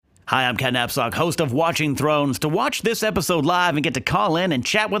Hi, I'm Ken Napzok, host of Watching Thrones. To watch this episode live and get to call in and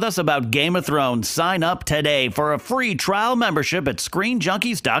chat with us about Game of Thrones, sign up today for a free trial membership at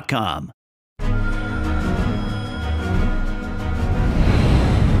ScreenJunkies.com.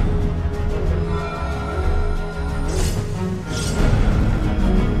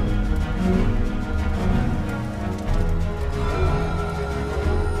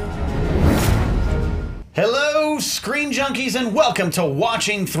 Hello, Screen Junkies, and welcome to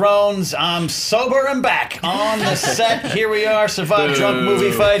Watching Thrones. I'm sober and back on the set. Here we are, survived drunk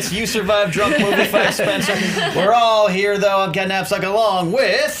movie fights. You survived drunk movie fights, Spencer. We're all here, though. I'm Ken Napzok along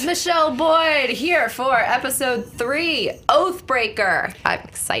with... Michelle Boyd, here for episode 3, Oathbreaker. I'm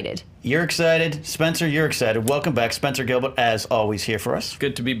excited. You're excited. Spencer, you're excited. Welcome back. Spencer Gilbert, as always, here for us.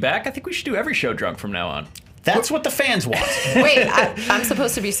 Good to be back. I think we should do every show drunk from now on. That's what the fans want. Wait, I'm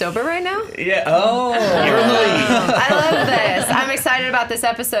supposed to be sober right now? Yeah. Oh. You're in the lead. I love this. I'm excited about this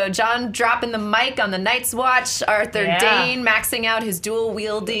episode. Jon dropping the mic on the Night's Watch, Arthur Dayne maxing out his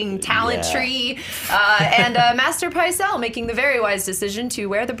dual-wielding talent tree, and Master Pycelle making the very wise decision to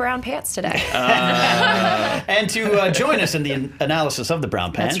wear the brown pants today. And to join us in the analysis of the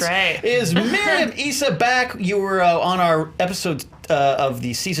brown pants is Miriam Issa back. You were on our episode of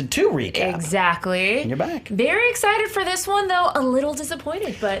the season 2 recap. Exactly. And you're back. Very excited for this one, though. A little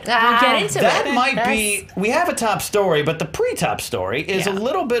disappointed, but we'll get into it. That might be... We have a top story, but the pre-top story is a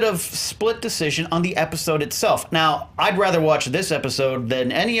little bit of split decision on the episode itself. Now, I'd rather watch this episode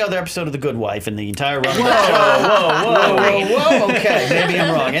than any other episode of The Good Wife in the entire run of the show. Whoa. Okay, maybe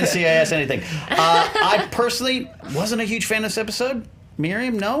I'm wrong. NCIS, anything. I personally wasn't a huge fan of this episode.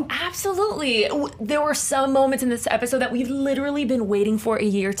 Miriam, no? Absolutely. There were some moments in this episode that we've literally been waiting for a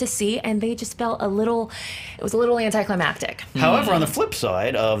year to see, and they just felt it was a little anticlimactic. However, on the flip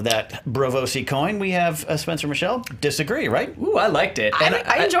side of that Bravosi coin, we have Spencer Michelle disagree, right? Ooh, I liked it.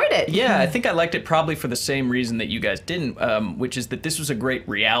 I enjoyed it. Yeah, I think I liked it probably for the same reason that you guys didn't, which is that this was a great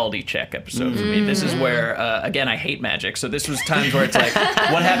reality check episode for me. This is where, again, I hate magic, so this was times where it's like,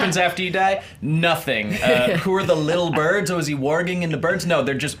 what happens after you die? Nothing. Who are the little birds? Oh, is he warging into birds? No,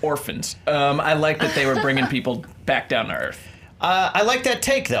 they're just orphans. I like that they were bringing people back down to Earth. I like that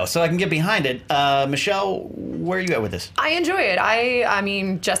take, though, so I can get behind it. Michelle, where are you at with this? I enjoy it. I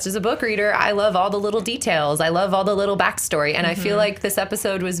mean, just as a book reader, I love all the little details. I love all the little backstory. And I feel like this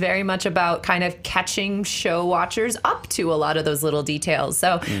episode was very much about kind of catching show watchers up to a lot of those little details.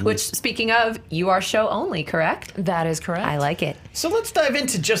 So, which, speaking of, you are show only, correct? That is correct. I like it. So let's dive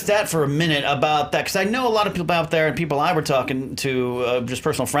into just that for a minute about that, because I know a lot of people out there and people I were talking to, just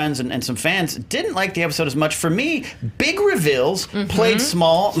personal friends and some fans, didn't like the episode as much. For me, big reveals, played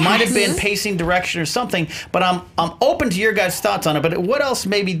small, might have been pacing direction or something, but I'm open to your guys' thoughts on it. But what else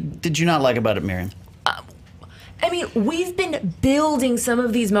maybe did you not like about it, Miriam? I mean, we've been building some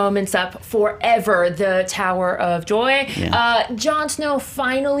of these moments up forever. The Tower of Joy, Jon Snow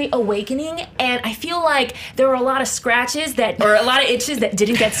finally awakening, and I feel like there were a lot of scratches or a lot of itches that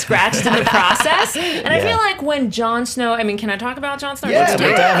didn't get scratched in the process. And I feel like when Jon Snow, I mean, can I talk about Jon Snow? Yeah,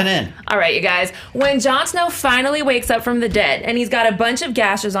 we're diving in. All right, you guys. When Jon Snow finally wakes up from the dead, and he's got a bunch of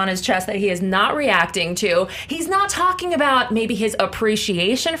gashes on his chest that he is not reacting to, he's not talking about maybe his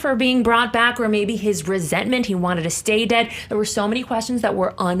appreciation for being brought back or maybe his resentment. He wanted to stay dead. There were so many questions that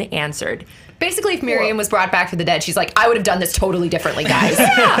were unanswered. Basically, if Miriam was brought back from the dead, she's like, I would have done this totally differently, guys. I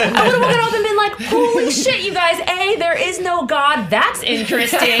would have woken up and been like, holy shit, you guys, there is no God. That's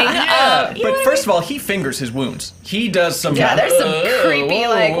interesting. But first of all, he fingers his wounds. He does some... Yeah, there's some creepy,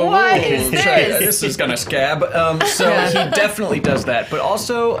 what is this? This is gonna scab. So he definitely does that. But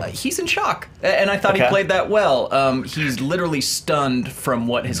also, he's in shock. And I thought he played that well. He's literally stunned from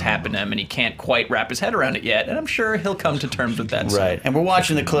what has happened to him, and he can't quite wrap his head around it yet. And I'm sure he'll come to terms with that soon. Right. And we're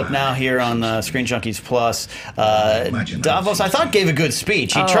watching the clip now here on Screen Junkies Plus. Davos, I thought, gave a good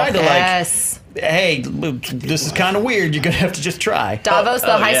speech. He tried to, hey, this is kind of weird. You're going to have to just try. Davos,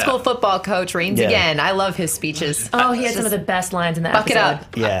 the high school football coach, reigns again. I love his speeches. Oh, he had some of the best lines in that episode.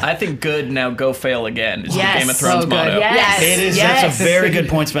 Buck it up. Yeah. I think good, now go fail again is the Game of Thrones motto. Yes. It is. That's a very good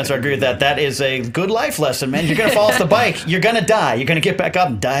point, Spencer. I agree with that. That is a good life lesson, man. You're going to fall off the bike. You're going to die. You're going to get back up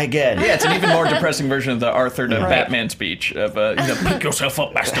and die again. Yeah, it's an even more depressing version of the Arthur to Batman speech of, pick yourself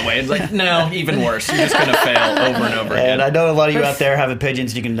up, Master Wayne. It's like, no, even worse. You're just going to fail over and over again. And I know a lot of you out there have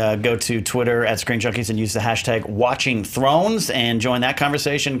opinions. You can go to Twitter at Screen Junkies and use the hashtag Watching Thrones and join that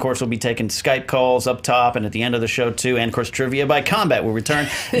conversation. Of course, we'll be taking Skype calls up top and at the end of the show, too. And, of course, Trivia by Combat will return.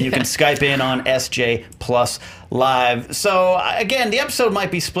 And you can Skype in on SJ Plus Live. So, again, the episode might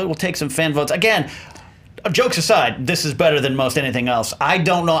be split. We'll take some fan votes. Again, jokes aside, this is better than most anything else. I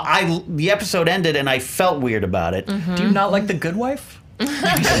don't know. The episode ended, and I felt weird about it. Do you not like The Good Wife?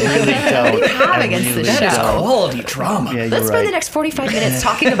 really don't. have against this That is show? quality drama. Yeah, you're Let's spend right. the next 45 minutes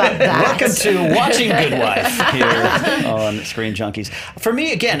talking about that. Welcome to Watching Good Wife here on Screen Junkies. For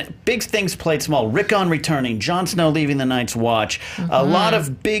me, again, big things played small. Rickon returning, Jon Snow leaving the Night's Watch. A lot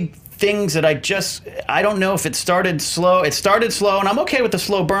of big things that I don't know if it started slow. It started slow, and I'm okay with the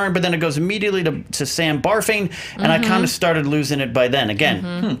slow burn, but then it goes immediately to Sam barfing, and I kind of started losing it by then.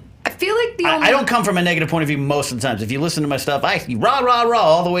 Again, I feel like the only I don't come from a negative point of view most of the times. If you listen to my stuff, I rah, rah, rah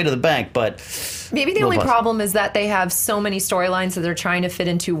all the way to the bank, but... Maybe the only Robust. problem is that they have so many storylines that they're trying to fit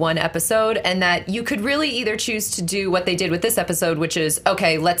into one episode, and that you could really either choose to do what they did with this episode, which is,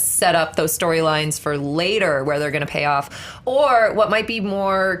 okay, let's set up those storylines for later where they're going to pay off, or what might be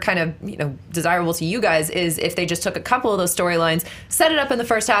more kind of, desirable to you guys is if they just took a couple of those storylines, set it up in the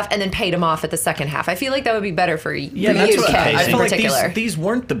first half, and then paid them off at the second half. I feel like that would be better for Yeah, for that's you, what Ken, I in feel like particular. these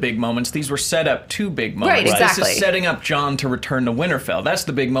weren't the big moments. These were set up to big moments. Right, exactly. This is setting up Jon to return to Winterfell. That's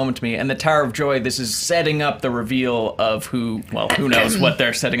the big moment to me. And the Tower of Joy, this is setting up the reveal of who knows what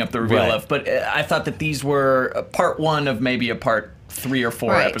they're setting up the reveal Right. of. But I thought that these were part one of maybe a part 3 or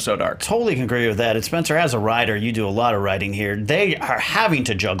 4 Right. episode arc. Totally can agree with that. And Spencer, as a writer, you do a lot of writing here. They are having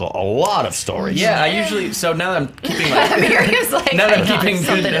to juggle a lot of stories. Yeah, I usually. So now that I'm keeping like, Miriam's like, now that I'm I got keeping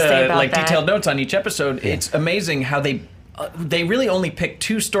something good, to say about like that. detailed notes on each episode, it's amazing how they really only pick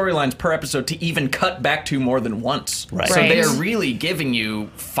 2 storylines per episode to even cut back to more than once. Right. So Right. they are really giving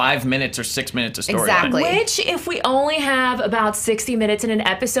you 5 minutes or 6 minutes of storyline. Exactly. Which, if we only have about 60 minutes in an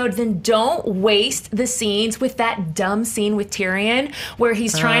episode, then don't waste the scenes with that dumb scene with Tyrion where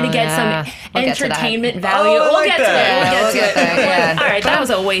he's trying to get yeah. some We'll get to that. entertainment value. Oh, I we'll like get to that. that. We'll Yeah, get to we'll get that. there, yeah. All right, that was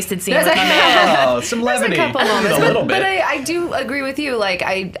a wasted scene There's with a- my man. Oh, some There's levity. a couple moments, a little but bit. I do agree with you. Like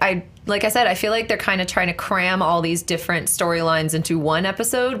like I said, I feel like they're kind of trying to cram all these different storylines into one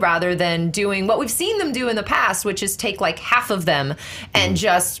episode rather than doing what we've seen them do in the past, which is take like half of them and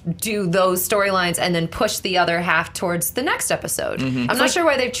just do those storylines and then push the other half towards the next episode. I'm not sure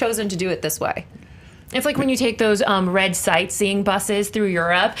why they've chosen to do it this way. It's like when you take those red sightseeing buses through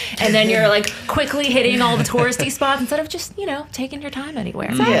Europe and then you're like quickly hitting all the touristy spots instead of just, taking your time anywhere.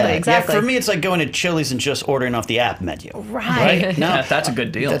 Exactly. Yeah, for me, it's like going to Chili's and just ordering off the app menu. Right. No, Yeah, that's a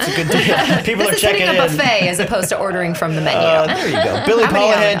good deal. that's a good deal. People are This is checking hitting a in. buffet as opposed to ordering from the menu. There you go. Billy How many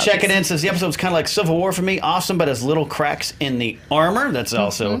Pollahan Allen checking Elvis? in says the episode was kind of like Civil War for me. Awesome, but has little cracks in the armor. That's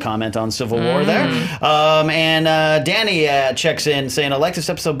also a comment on Civil War there. And Danny checks in saying, I like this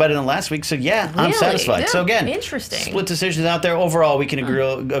episode better than last week. So yeah, I'm Really? satisfied. Yeah. So again, Interesting. split decisions out there. Overall, we can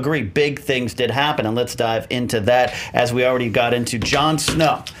agree big things did happen. And let's dive into that as we already got into Jon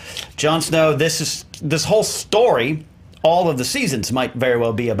Snow. Jon Snow, this whole story, all of the seasons might very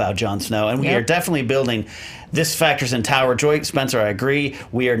well be about Jon Snow, and we Yep. are definitely building. This factors in Tower of Joy. Spencer, I agree.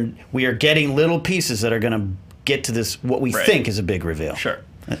 We are getting little pieces that are going to get to this what we Right. think is a big reveal. Sure.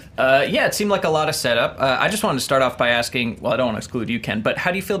 Yeah, it seemed like a lot of setup. I just wanted to start off by asking, well, I don't want to exclude you, Ken, but how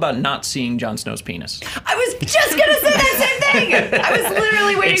do you feel about not seeing Jon Snow's penis? I was just gonna say that same thing. I was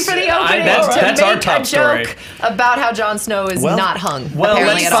literally waiting for the opening that's to our make top a story. joke about how Jon Snow is Well- not hung. Well,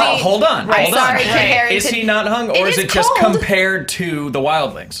 apparently let's at all. see. Hold on. Right, hold on. sorry, Kit Harington. Is he not hung, or It is is it just cold. compared to the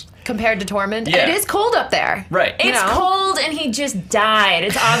wildlings? Compared to Tormund, Yeah. it is cold up there. Right. You It's know? cold and he just died.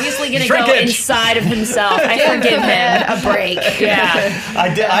 It's obviously going to go Shrinkage. inside of himself. I forgive him. A break. Yeah.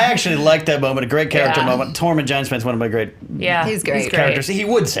 I actually liked that moment. A great character Yeah. moment. Tormund Giantspan's one of my great Yeah. He's great. characters. He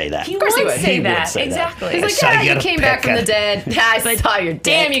would say that. He course he would would. say He would that. say that. Exactly. He's I like, saw yeah, you you got a came back from the peck. dead. I saw your dick.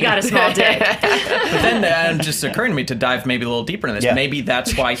 Damn, you got a small dick. But then it just occurred to me to dive maybe a little deeper into this. Yeah. Maybe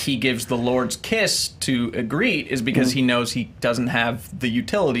that's why he gives the Lord's kiss to Ygritte, is because he knows he doesn't have the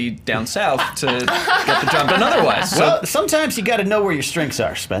utility down south to get the job done otherwise. So Well, sometimes you got to know where your strengths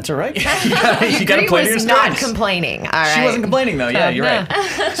are, Spencer, right? you got to Ygritte play to your was not strengths. complaining. All right. She wasn't complaining though. Yeah, you're No.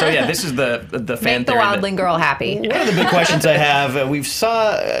 right. So yeah, this is the fan Make the theory. that- wildling girl happy. One of the big questions I have, we've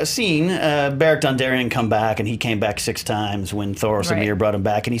seen Beric Dondarrion come back, and he came back 6 times when Thoros Right. Amir brought him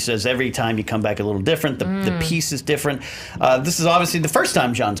back, and he says every time you come back a little different, the piece is different. This is obviously the first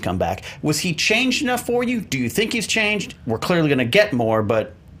time Jon's come back. Was he changed enough for you? Do you think he's changed? We're clearly going to get more,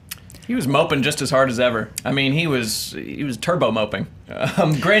 but He was moping just as hard as ever. I mean, he was turbo moping.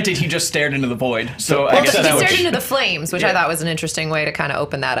 Granted, he just stared into the void. So I Well, guess he He that was. stared into the flames, which I thought was an interesting way to kind of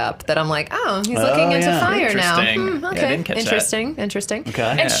open that up. That I'm like, oh, he's looking into yeah. fire now. Interesting. Yeah, I Okay, didn't catch that. interesting. okay.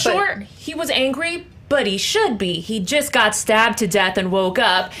 And Yeah. sure, he was angry, but he should be. He just got stabbed to death and woke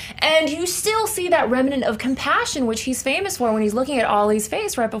up. And you still see that remnant of compassion, which he's famous for when he's looking at Ollie's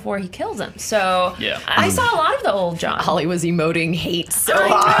face right before he kills him. So I saw a lot of the old John. Ollie was emoting hate so I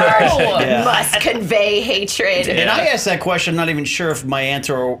hard. know. Yeah. Must convey hatred. And I asked that question, not even sure if my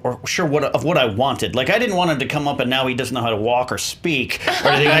answer or sure what I wanted. Like, I didn't want him to come up and now he doesn't know how to walk or speak or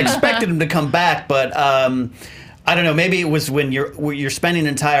anything. I expected him to come back, but I don't know. Maybe it was when you're spending an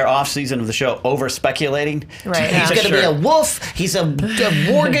entire off season of the show over speculating. Right. He's Yeah. going to be a wolf. He's a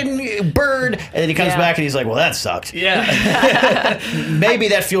Morgan bird, and then he comes back and he's like, "Well, that sucked." Yeah. Maybe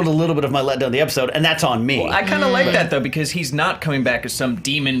that fueled a little bit of my letdown of the episode, and that's on me. I kind of like that, though, because he's not coming back as some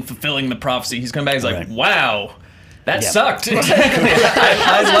demon fulfilling the prophecy. He's coming back as like, Right. wow. That Yeah. sucked. I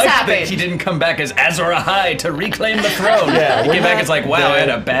like happened? that he didn't come back as Azor Ahai to reclaim the throne. Yeah, He we're came back not as like, wow, I had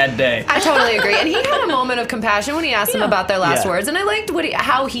a bad day. I totally agree. And he had a moment of compassion when he asked them about their last Yeah. words. And I liked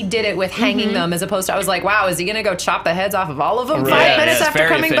how he did it with hanging them as opposed to, I was like, wow, is he going to go chop the heads off of all of them Right. 5 Yeah, minutes it's after very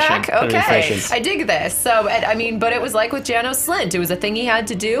coming efficient. back? Very Okay. efficient. I dig this. So, I mean, but it was like with Janos Slint. It was a thing he had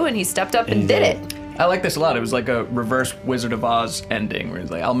to do and he stepped up and did it. I like this a lot. It was like a reverse Wizard of Oz ending where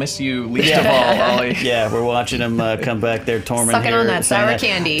he's like, I'll miss you least of all, Ollie. Yeah, we're watching him come back there, Tormund. Sucking here, on that saying sour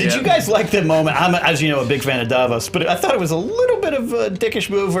candy. Did you guys like the moment? I'm, as you know, a big fan of Davos, but I thought it was a little bit of a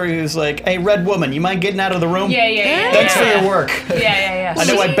dickish move where he was like, "Hey, Red Woman, you mind getting out of the room? Yeah. Thanks for your work. Yeah. I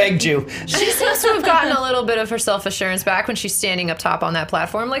know I begged you." She seems to have gotten a little bit of her self-assurance back when she's standing up top on that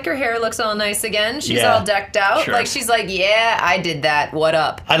platform. Like, her hair looks all nice again. She's Yeah. all decked out. Sure. Like, she's like, yeah, I did that. What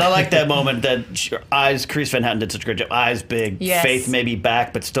up? And I like that moment that Chris Van Houten did such a great job. Eyes big, Yes. Faith maybe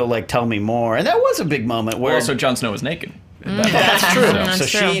back, but still like, tell me more. And that was a big moment where Also, Jon Snow was naked. that's true. That's so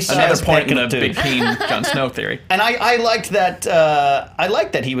true. she's Another point in the too. Big Peen Jon Snow theory. And I liked that. I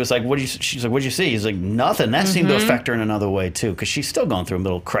liked that he was like, "What do you?" She's like, "What'd you see?" He's like, "Nothing." That seemed to affect her in another way too, because she's still going through a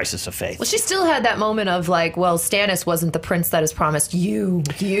little crisis of faith. Well, she still had that moment of like, well, Stannis wasn't the prince that is promised. You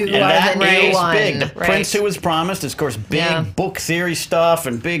and are that the new is one. big. The Right. prince who was promised is, of course, big Yeah. book theory stuff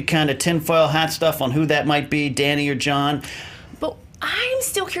and big kind of tinfoil hat stuff on who that might be, Dany or Jon. But I'm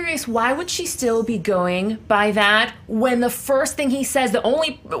still curious, why would she still be going by that when the first thing he says, the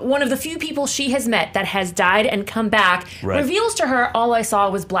only one of the few people she has met that has died and come back, Right. reveals to her, all I saw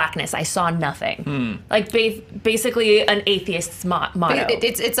was blackness. I saw nothing. Like basically an atheist's motto.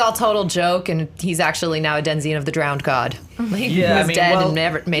 It's all total joke, and he's actually now a Denzian of the drowned god. He Yeah, was I mean, dead well,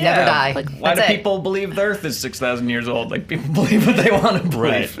 and may yeah. never die. Like, why do That's it. people believe the Earth is 6,000 years old? Like, people believe what they want to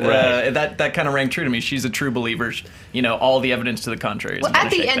believe. Right. That kind of rang true to me. She's a true believer. You know, all the evidence to the contrary. Well, at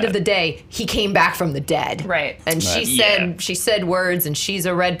the end of the day, he came back from the dead. Right. And she Right. said words, and she's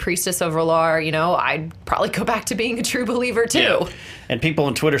a red priestess of R'hllor. You know, I'd probably go back to being a true believer too. Yeah. And people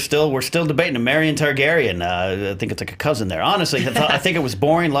on Twitter we're still debating a Marion Targaryen. I think it's like a cousin there. Honestly, I think it was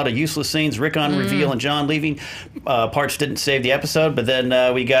boring. A lot of useless scenes. Rickon reveal and Jon leaving. Parts didn't save the episode, but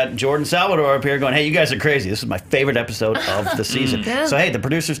then we got Jordan Salvador up here going, "Hey, you guys are crazy. This is my favorite episode of the season." So hey, the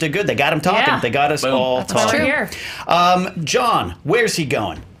producers did good. They got him talking. Yeah. They got us Boom. all That's why talking. we're here. John, where's he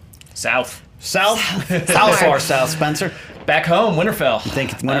going? South. South? How far south, Spencer? Back home, Winterfell. You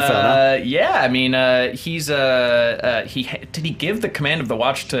think it's Winterfell, no? Yeah, I mean, he's did he give the command of the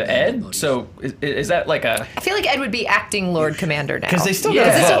watch to Ed? So is that like a? I feel like Ed would be acting Lord Commander now. Because they still Yeah.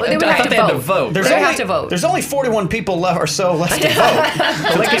 got to vote. They would I have thought to they had to vote. vote. There's They only, have to vote. There's only 41 people left or so left to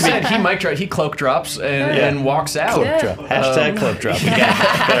vote. Like I said, he mic drop, he cloak drops and walks out. Cloak drop. Hashtag cloak drop. We got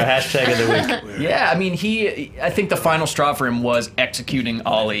our hashtag of the week. Yeah, I mean, I think the final straw for him was executing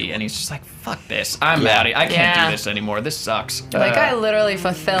Ollie, and he's just like, fuck this. I'm out of here. I can't Yeah. do this anymore. This sucks. Like, I literally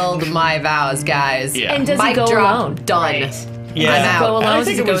fulfilled my vows, guys. Yeah. And does Mic he go drop, alone? done. Right. Yeah. I'm out. Go And I alone? Does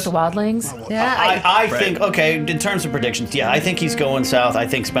think he it go was- with the wildlings? Yeah, I think, okay, in terms of predictions, yeah, I think he's going south. I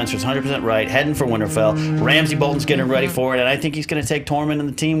think Spencer's 100% right, heading for Winterfell. Ramsay Bolton's getting ready for it, and I think he's going to take Tormund and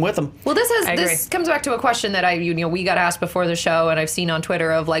the team with him. Well, this I this agree. comes back to a question that we got asked before the show, and I've seen on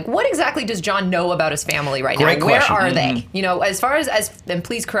Twitter of like, what exactly does Jon know about his family right Great now? question. Where are they? You know, as far as and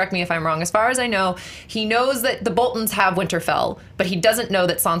please correct me if I'm wrong. As far as I know, he knows that the Boltons have Winterfell, but he doesn't know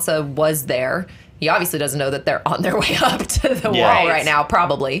that Sansa was there. He obviously doesn't know that they're on their way up to the Yeah. wall right now,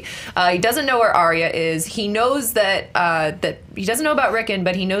 probably. He doesn't know where Arya is. He knows that he doesn't know about Rickon,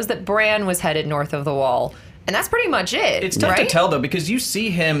 but he knows that Bran was headed north of the wall. And that's pretty much it. It's tough right? to tell though, because you see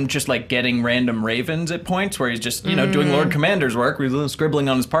him just like getting random ravens at points where he's just, doing Lord Commander's work, scribbling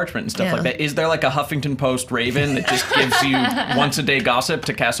on his parchment and stuff like that. Is there like a Huffington Post raven that just gives you once a day gossip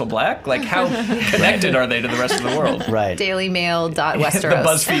to Castle Black? Like, how connected are they to the rest of the world? Right. DailyMail.Westeros.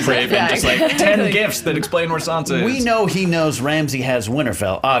 The BuzzFeed raven, Yeah. just like 10 gifts that explain where Sansa is. We know he knows Ramsay has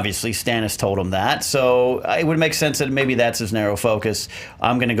Winterfell. Obviously, Stannis told him that. So it would make sense that maybe that's his narrow focus.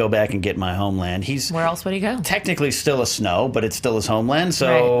 I'm going to go back and get my homeland. He's Where else would he go? technically still a Snow, but it's still his homeland.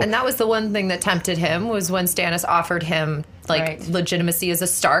 So And that was the one thing that tempted him was when Stannis offered him legitimacy as a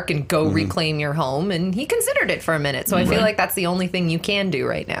Stark and go reclaim your home, and he considered it for a minute. So I feel like that's the only thing you can do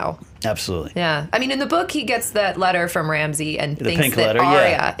right now. absolutely. Yeah, I mean, in the book, he gets that letter from Ramsay and thinks pink that letter,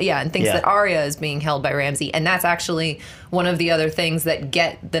 Arya, yeah. that Arya is being held by Ramsay, and that's actually one of the other things that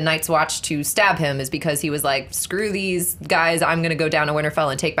get the Night's Watch to stab him is because he was like, "Screw these guys! I'm going to go down to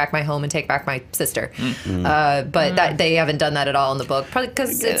Winterfell and take back my home and take back my sister." But that they haven't done that at all in the book, probably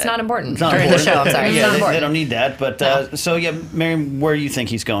because it's not important. It's not Or in important. the show, I'm sorry, it's Yeah, not they important. don't need that. But so yeah, Miriam, where do you think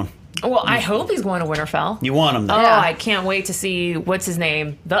he's going? Well, I hope he's going to Winterfell. You want him there? Oh, Yeah. I can't wait to see what's his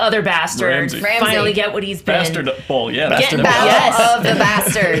name, the other bastard, Ramsay. finally get what he's been. Bastard Bull, yeah. Getting Bastard back- Bull. Battle Yes. of the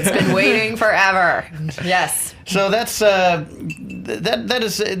Bastards. Been waiting forever. Yes. So that's this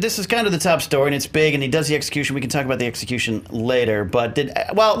is kind of the top story, and it's big, and he does the execution. We can talk about the execution later, but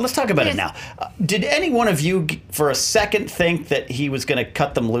let's talk about it now. Did any one of you, for a second, think that he was going to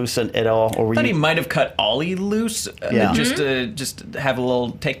cut them loose at all, or were I thought you? he might have cut Ollie loose, Yeah. just have a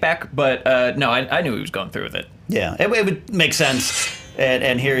little take back. But no, I knew he was going through with it. Yeah, it would make sense,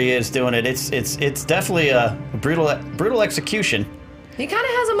 and here he is doing it. It's definitely a brutal execution. He kind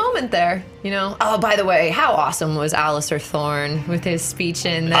of has a moment there, you know. Oh, by the way, how awesome was Alistair Thorne with his speech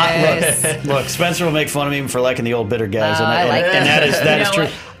in this? Look, Spencer will make fun of me for liking the old bitter guys, Oh, I like and that is You know true.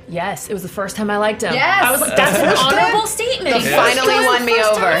 what? Yes, it was the first time I liked him. Yes. I was like, that's an honorable statement. He finally won me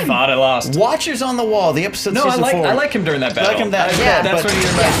over. Thought I lost. Watchers on the Wall, the episode No, I season 4. like him during that battle. like him that- yeah, That's but- what he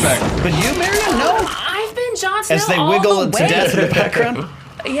earned my Yes. respect. But you, Miriam, no? I've been Jon Snow As they all wiggle the to way. death in the background.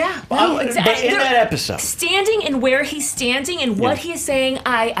 Yeah, no, exactly. But in that episode, Standing and where he's standing and what he is saying,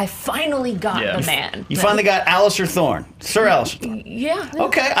 I finally got Yeah. the man. you finally got Alistair Thorne, Sir Alistair Thorne. Yeah.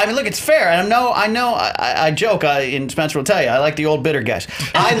 Okay, I mean, look, it's fair. I know. I joke. And Spencer will tell you, I like the old bitter guys.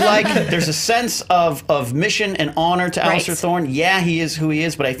 I like. There's a sense of mission and honor to Right. Alistair Thorne. Yeah, he is who he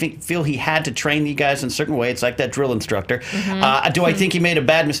is, but I feel he had to train you guys in a certain way. It's like that drill instructor. Do I think he made a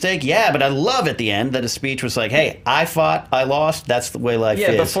bad mistake? Yeah, but I love at the end that his speech was like, "Hey, I fought, I lost. That's the way life Yeah,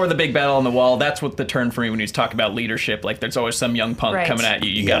 is." before the big battle on the wall, that's what the turn for me when he's talking about leadership. Like, there's always some young punk Right. coming at you.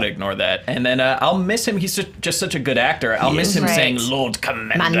 You Yeah. got to ignore that. And then I'll miss him. He's just such a good actor. I'll miss him Right. saying Lord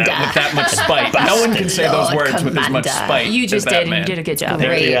Commander Manda. with that much spite. No one can say those Lord words with as much Commander. spite. You as just that did, and man. you did a good job.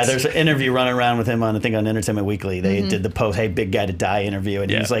 Great. Yeah, there's an interview running around with him on Entertainment Weekly. They did the post, "Hey, big guy to die" interview,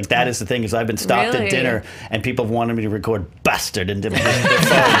 and Yeah. he's like, "That is the thing is I've been stopped Really? at dinner, and people have wanted me to record bastard into their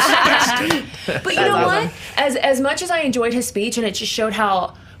phones." But you know what? As much as I enjoyed his speech and it just showed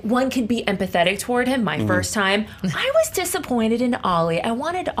how one could be empathetic toward him first time, I was disappointed in Ollie. I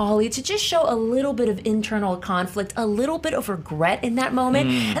wanted Ollie to just show a little bit of internal conflict, a little bit of regret in that moment.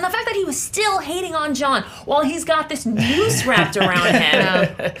 And the fact that he was still hating on Jon while he's got this noose wrapped around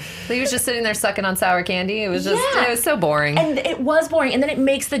him. He was just sitting there sucking on sour candy. It was just, Yeah. it was so boring. And it was boring. And then it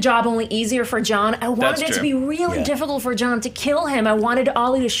makes the job only easier for Jon. I wanted That's it to true. be really Yeah. difficult for Jon to kill him. I wanted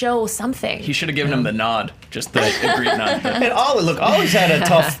Ollie to show something. He should have given him the nod, just the agreed nod. And Ollie's had a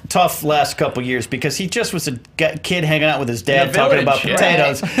tough last couple years because he just was a kid hanging out with his dad In a talking village, about yeah.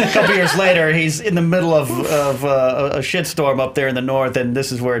 potatoes. A couple years later, he's in the middle of a shitstorm up there in the north, and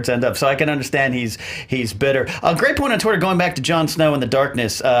this is where it's ended up. So I can understand he's bitter. A great point on Twitter going back to Jon Snow in the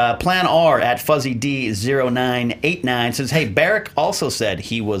darkness. Plan R at FuzzyD0989 says, "Hey, Barrack also said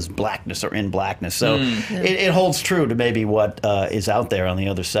he was blackness or in blackness." So it holds true to maybe what is out there on the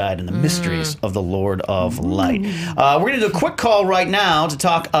other side and the mysteries of the Lord of Light. We're going to do a quick call right now to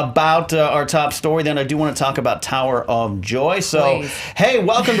talk about our top story. Then I do want to talk about Tower of Joy. So, Please. hey,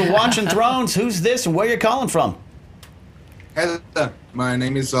 welcome to Watching Thrones. Who's this and where you calling from? Hey there, my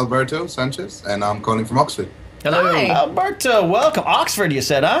name is Alberto Sanchez, and I'm calling from Oxford. Hello. Hi. Alberto, welcome. Oxford, you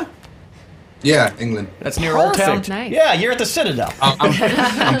said, huh? Yeah, England. That's near Old Town. Perfect. Nice. Yeah, you're at the Citadel. I'm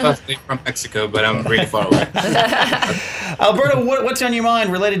personally from Mexico, but I'm really far away. Alberto, what's on your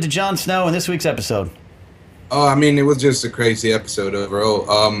mind related to Jon Snow in this week's episode? Oh, I mean, it was just a crazy episode overall.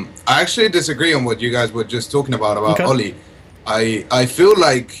 I actually disagree on what you guys were just talking about Okay. Ollie. I feel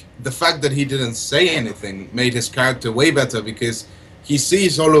like the fact that he didn't say anything made his character way better because he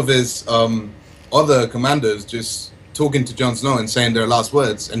sees all of his other commanders just talking to Jon Snow and saying their last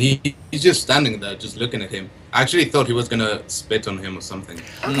words, and he's just standing there, just looking at him. I actually thought he was gonna spit on him or something.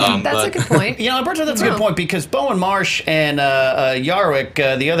 Okay, that's a good point. You know, Alberto, that's a good point, because Bowen Marsh and Yarwick,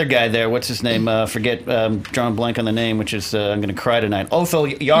 the other guy there, what's his name? Forget, drawing a blank on the name, which is, I'm going to cry tonight. Otho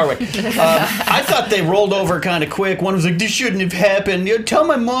Yarwick. I thought they rolled over kind of quick. One was like, this shouldn't have happened. You know, tell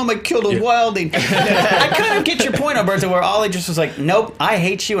my mom I killed a wilding. I kind of get your point, Alberto, where Ollie just was like, nope, I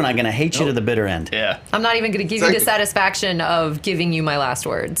hate you, and I'm going to hate you to the bitter end. Yeah. I'm not even going to give you the satisfaction of giving you my last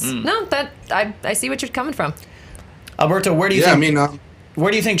words. No, I see what you're coming from. Alberto, where do you think? Where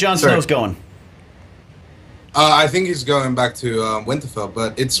do you think Jon Snow's going? I think he's going back to Winterfell,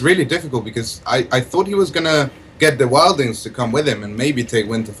 but it's really difficult because I thought he was gonna get the Wildings to come with him and maybe take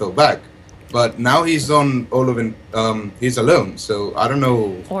Winterfell back, but now he's on he's alone. So I don't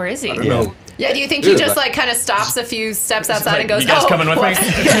know. Or is he? I don't know. Yeah, do you think he just like kind of stops a few steps outside and goes, you guys coming with me?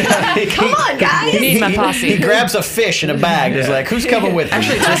 Come on, guys. Need my posse. He grabs a fish in a bag. He's like, who's coming with me?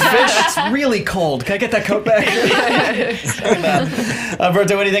 Actually, it's just fish. It's really cold. Can I get that coat back?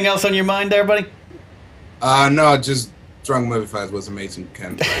 Alberto, anything else on your mind there, buddy? No, just Drunk Movie Files was amazing,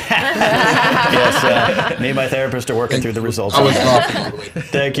 Ken. Yes, me and my therapist are working through the results. I was laughing all the way.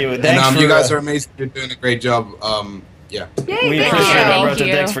 Thank you. And Thanks you guys are amazing. You're doing a great job. Yeah. Yay, we thank appreciate you. it, Thank Alberto.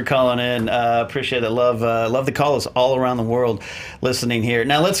 you. Thanks for calling in. Appreciate it. Love the callers all around the world listening here.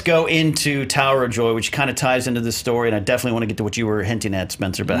 Now let's go into Tower of Joy, which kind of ties into this story, and I definitely want to get to what you were hinting at,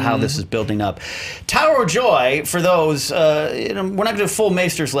 Spencer, about how this is building up. Tower of Joy, for those, we're not going to do a full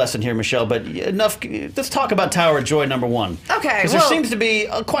Maester's lesson here, Michelle, but enough. Let's talk about Tower of Joy #1. Okay, Because there seems to be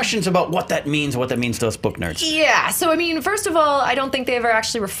questions about what that means to us book nerds. Yeah, so I mean, first of all, I don't think they ever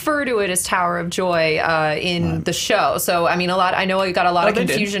actually refer to it as Tower of Joy in the show. So I mean, I know you got a lot of they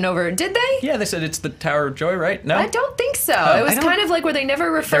did. confusion over. Did they? Yeah, they said it's the Tower of Joy, right? No? I don't think so. It was kind of like where they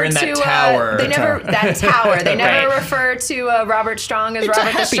never referred They're in to that tower. They never that tower. They never Right. refer to Robert Strong as It's a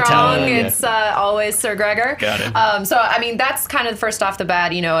Robert the happy Strong. tower, yeah. It's always Sir Gregor. Got it. So I mean, that's kind of first off the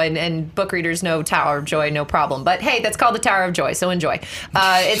bat, you know, and book readers know Tower of Joy, no problem. But hey, that's called the Tower of Joy, so enjoy.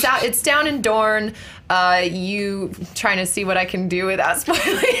 It's down in Dorne. You trying to see what I can do without spoiling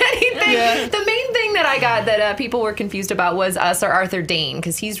anything. Yeah. The main thing that I got that people were confused about was Sir Arthur Dayne,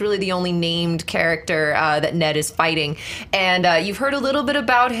 because he's really the only named character that Ned is fighting. And you've heard a little bit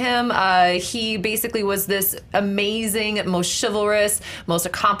about him. He basically was this amazing, most chivalrous, most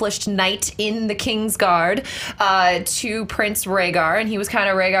accomplished knight in the King's Guard to Prince Rhaegar, and he was kind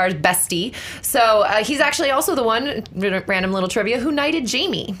of Rhaegar's bestie. So he's actually also the one, random little trivia, who knighted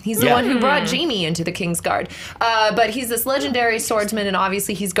Jaime. He's the one who brought Jaime into the King's Guard. But he's this legendary swordsman, and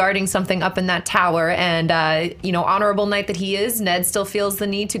obviously he's guarding something up in that tower. And, you know, honorable knight that he is, Ned still feels the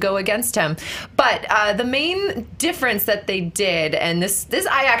need to go against him. But the main difference that they did, and this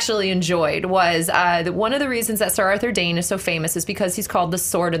I actually enjoyed, was that one of the reasons that Sir Arthur Dayne is so famous is because he's called the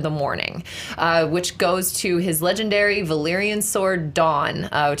Sword of the Morning, which goes to his legendary Valyrian sword Dawn,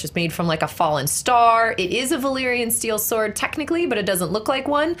 which is made from like a fallen star. It is a Valyrian steel sword technically, but it doesn't look like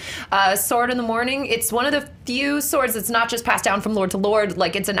one. Sword in the Morning, it's one of the few swords that's not just passed down from lord to lord.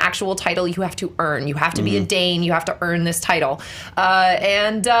 Like, it's an actual title you have to earn. You have to be a Dane. You have to earn this title.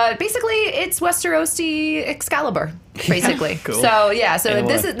 And basically, it's Westerosi Excalibur, basically. Cool. So yeah, so In a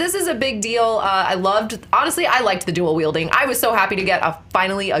way. this is a big deal. I liked the dual wielding. I was so happy to get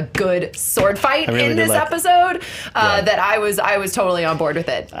finally a good sword fight I really in did this like- episode that I was totally on board with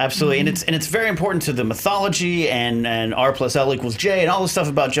it. Absolutely, and it's very important to the mythology and R plus L equals J and all the stuff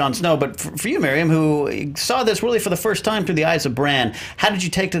about Jon Snow. But for you, Miriam, who saw this really for the first time through the eyes of Bran, how did you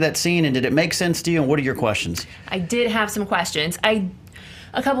take to that scene, and did it make sense to you? And what are your questions? I did have some questions.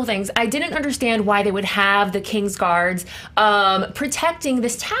 A couple things. I didn't understand why they would have the King's Guards protecting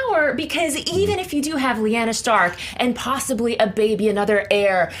this tower, because even if you do have Lyanna Stark and possibly a baby, another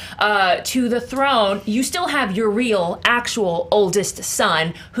heir to the throne, you still have your real, actual oldest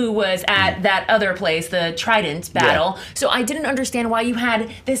son who was at that other place, the Trident battle. So I didn't understand why you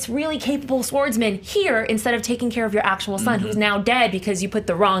had this really capable swordsman here instead of taking care of your actual son who's now dead because you put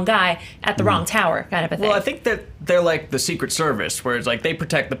the wrong guy at the wrong tower, kind of a thing. Well, I think that they're like the Secret Service, where it's like they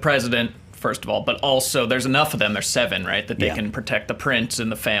protect the president, first of all, but also there's enough of them, there's 7, right, that they Yeah. can protect the prince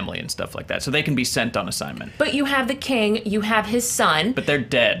and the family and stuff like that. So they can be sent on assignment. But you have the king, you have his son. But they're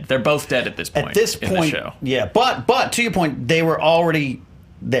dead. They're both dead at this point. At this in the point, show. yeah. But to your point, they were already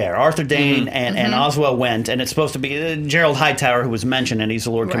there. Arthur Dayne and Oswell went, and it's supposed to be Gerald Hightower, who was mentioned, and he's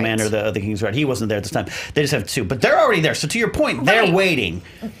the Lord Right. Commander of the King's Guard. He wasn't there at this time. They just have 2, but they're already there. So to your point, they're Right. waiting.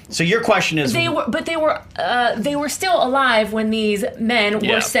 So your question is, They were still alive when these men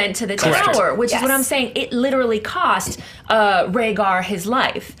Yeah. were sent to the Correct. tower, which is Yes. what I'm saying. It literally cost Rhaegar his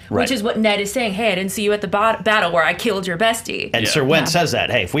life, Right. which is what Ned is saying. Hey, I didn't see you at the battle where I killed your bestie. and Yeah. Sir Went says that,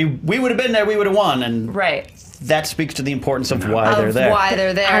 hey, if we would have been there, we would have won, and Right. that speaks to the importance of why they're Of there. why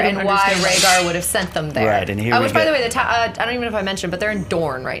they're there I don't and why understand Rhaegar would have sent them there. Right, and here we which, by get- the way, I don't even know if I mentioned, but they're in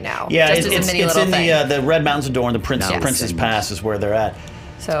Dorne right now. Yeah, just it's as a mini it's little in thing. the Red Mountains of Dorne. The Yes. Prince's Pass is where they're at.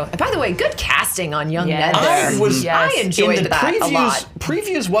 So, and by the way, good casting on young Yes. Ned there. I was- I enjoyed in the that a lot.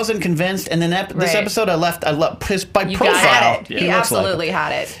 previews wasn't convinced, and then this Right. episode I left his by You profile. got Had it. he He looks like absolutely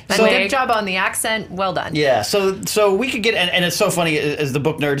had it. And So- good job on the accent. Well done. Yeah, so we could get, and it's so funny as the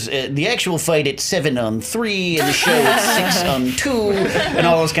book nerds, the actual fight at 7-on-3 and the show at 6-on-2 and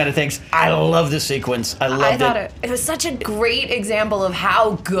all those kind of things. I love this sequence. I I loved thought it. it was such a great example of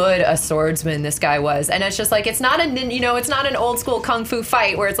how good a swordsman this guy was, and it's just like it's not it's not an old school kung fu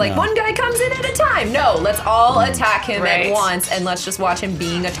fight where it's like one guy comes in at a time. No, let's all attack him at Right. once, and let's just watch him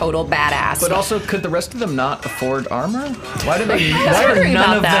being a total badass. But also, could the rest of them not afford armor? Why do they? was Why are wondering none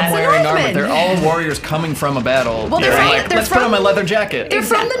about of that. them It's wearing armor? Northman. They're all warriors coming from a battle. Well, they're They're from- like, they're let's put on from- my leather jacket. they're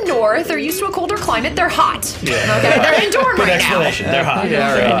from the north. They're used to a colder climate. They're hot. Okay, they're in Dorne Good right now. explanation. They're hot.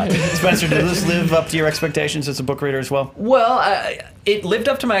 Yeah, They're right. hot. Spencer, did this live up to your expectations as a book reader as well? Well, it lived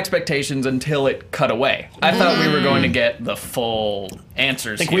up to my expectations until it cut away. I thought we were going to get the full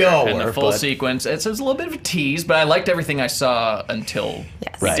answers Think here we all and were, the full but- sequence. It's a little bit of a tease, but I liked everything I saw until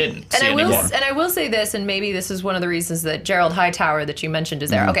Yes. we Right. didn't And see anymore. I will say this, and maybe this is one of the reasons that Gerald Hightower that you mentioned is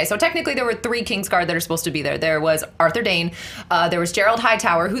there. Okay, so technically there were 3 Kingsguard that are supposed to be there. There was Arthur Dayne, there was Gerald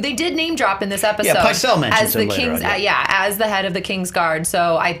Hightower, who they did name drop in this episode. Pycelle mentions as the him later King's, on, yeah. as the head of the Kingsguard.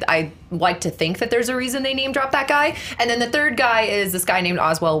 So I like to think that there's a reason they name drop that guy. And then the third guy is this guy named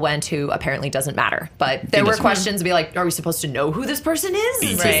Oswell Went, who apparently doesn't matter. But there were doesn't questions to be like, are we supposed to know who this person is?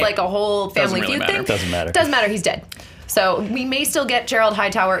 Is this Right. like a whole family really feud matter. thing? Doesn't matter. Doesn't matter. He's dead. So we may still get Gerald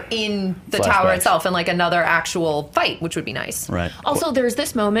Hightower in the tower Flashbacks. itself in like another actual fight, which would be nice. Right. Also, there's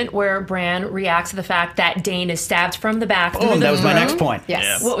this moment where Bran reacts to the fact that Dane is stabbed from the back. through Oh, the that was my throat. next point. Yes.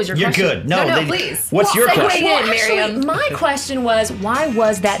 Yeah. What was your You're question? good. No, No, please. What's your Segue question? in. Well, actually, Miriam. my question was, why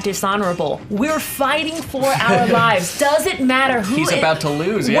was that dishonorable? We're fighting for our lives. Does it matter who He's it- about to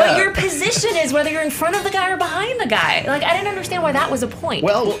lose, what yeah. your position is, whether you're in front of the guy or behind the guy? Like, I didn't understand why that was a point.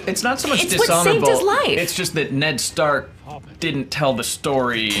 Well, It's not so much It's what saved dishonorable. his life. It's just that Ned Stark didn't tell the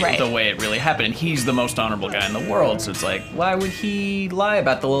story Right. the way it really happened, and he's the most honorable guy in the world. So it's like, why would he lie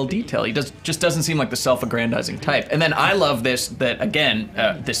about the little detail? He just doesn't seem like the self-aggrandizing type. And then I love this. That again,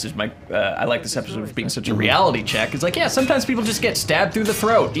 this is my. I like this episode of being such a reality check. It's like, yeah, sometimes people just get stabbed through the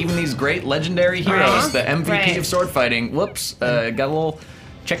throat. Even these great legendary heroes, the MVP Right. of sword fighting. Whoops, got a little.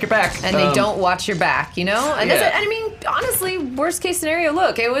 Check your back. And they don't watch your back, you know? And Yeah. that's it. I mean, honestly, worst case scenario,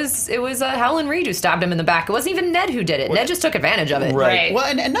 look, it was Helen Reed who stabbed him in the back. It wasn't even Ned who did it. Ned just took advantage of it. Right. Well,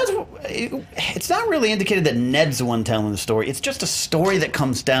 and that's, it's not really indicated that Ned's the one telling the story. It's just a story that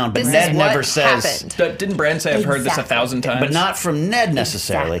comes down, but This Ned is what never says. happened. Didn't Bran say I've heard this Exactly. 1,000 times? But not from Ned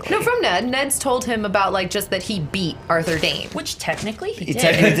necessarily. Exactly. No, from Ned. Ned's told him about like just that he beat Arthur Dayne. Which technically he He did.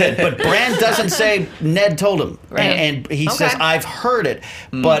 technically did, but Bran doesn't say Ned told him, Right. and he Okay. says I've heard it.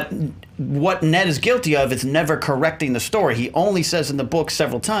 But what Ned is guilty of is never correcting the story. He only says in the book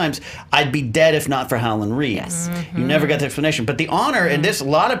several times, "I'd be dead if not for Howland Reed." Yes. You never got the explanation. But the honor, and this, a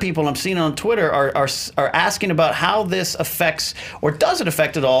lot of people I'm seeing on Twitter are asking about how this affects, or does it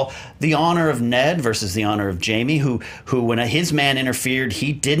affect at all, the honor of Ned versus the honor of Jaime, who when his man interfered,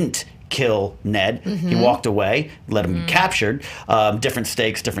 he didn't kill Ned. He walked away, let him get captured. Different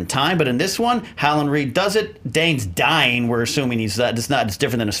stakes, different time. But in this one, Howland Reed does it. Dane's dying. We're assuming he's it's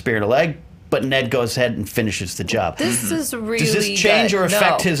different than a spear in a leg. But Ned goes ahead and finishes the job. This is really Does this change good. or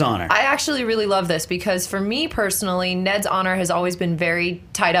affect No. his honor? I actually really love this because for me personally, Ned's honor has always been very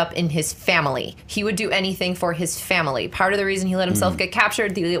tied up in his family. He would do anything for his family. Part of the reason he let himself get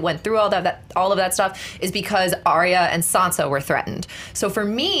captured, he went through all of that stuff, is because Arya and Sansa were threatened. So for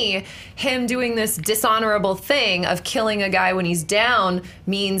me, him doing this dishonorable thing of killing a guy when he's down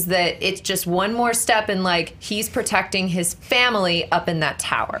means that it's just one more step in like he's protecting his family up in that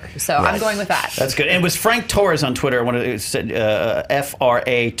tower. So I'm going with that. That's good. And it was Frank Torres on Twitter. It said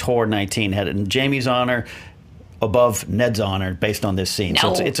FRA Tor 19 had it in Jamie's honor. above Ned's honor based on this scene.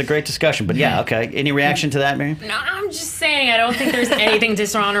 So No. it's a great discussion. But yeah, okay. Any reaction to that, Mary? No, I'm just saying, I don't think there's anything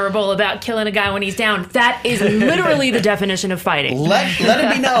dishonorable about killing a guy when he's down. That is literally the definition of fighting. Let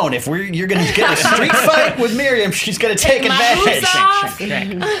it be known, if you're going to get a street fight with Miriam, she's going to take My boots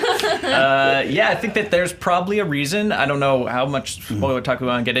advantage. off. Yeah, I think that there's probably a reason. I don't know how much spoiler talk we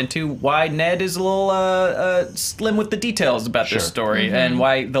want to get into. Why Ned is a little slim with the details about this story, and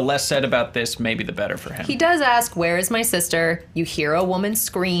why the less said about this, maybe the better for him. He does ask, "Where is my sister?" You hear a woman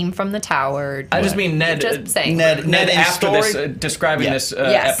scream from the tower. I just mean Ned. Just saying. Ned in after story? this, describing Yeah. this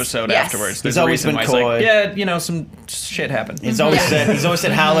Yes. episode Yes. afterwards. He's There's a always reason been why he's coy. like, yeah, some shit happened. He's always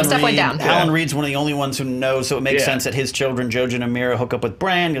said Howland Stuff went Reed. down. Howland Reed's one of the only ones who knows, so it makes Yeah. sense that his children, Jojen and Mira, hook up with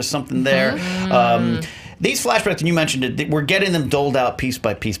Bran. There's something there. These flashbacks, and you mentioned it, we're getting them doled out piece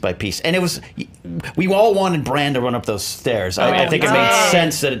by piece by piece. And it was, we all wanted Bran to run up those stairs. I think it made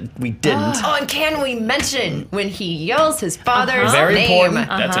sense that we didn't. Oh, and can we mention when he yells his father's Very name? important.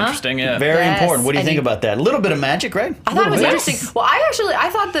 That's interesting, yeah. Very Yes. important. What do you And think he- about that? A little bit of magic, right? I thought it was Little bit. interesting. Well, I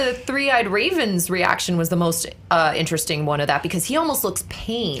thought the three-eyed raven's reaction was the most interesting one of that, because he almost looks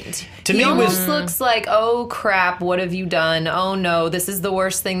pained. To he me, it was- almost looks like, oh crap, what have you done? Oh no, this is the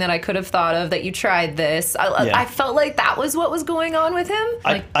worst thing that I could have thought of, that you tried this. I felt like that was what was going on with him.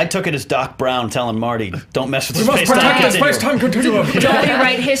 I took it as Doc Brown telling Marty, don't mess with the space-time continuum. continuum. Don't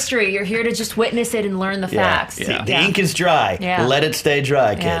rewrite history. You're here to just witness it and learn the facts. The ink is dry. Yeah. Let it stay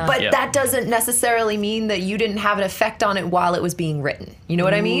dry, kid. Yeah. But Yep. that doesn't necessarily mean that you didn't have an effect on it while it was being written. You know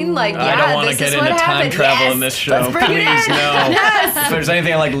what I mean? Like, I don't want to this get is into what time happened. travel Yes, in this show. let's bring Please, it in. no. Yes. If there's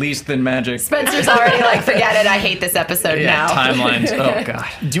anything I like least than magic. Spencer's already like, forget it. I hate this episode Yeah, now. timelines. Oh, God.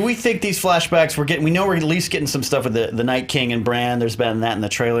 Do we think these flashbacks we know we're at least getting some stuff with the Night King and Bran. There's been that in the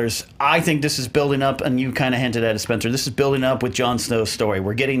trailers. I think this is building up, and you kind of hinted at it, Spencer. This is building up with Jon Snow's story.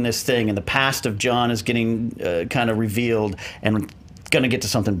 We're getting this thing, and the past of Jon is getting kind of revealed, and going to get to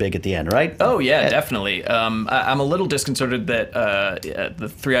something big at the end, right? Oh, yeah, definitely. I'm a little disconcerted that the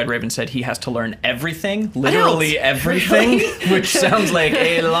Three-Eyed Raven said he has to learn everything, literally everything, which sounds like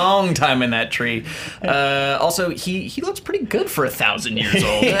a long time in that tree. Also, he looks pretty good for 1,000 years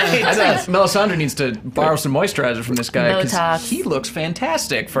old. I think Melisandre needs to borrow some moisturizer from this guy, because Botox. he looks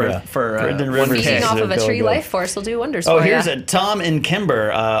fantastic for Brendan 1K. Rivers Feeding is off of a go, tree go. life force will do wonders Oh, for here's you. it. Tom and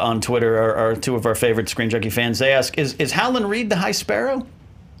Kimber on Twitter are two of our favorite Screen Junkie fans. They ask, is Howland Reed the High Sparrow?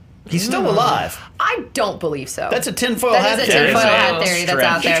 He's still alive. I don't believe so. That's a tinfoil That hat is a theory. tinfoil It's a hat little theory that's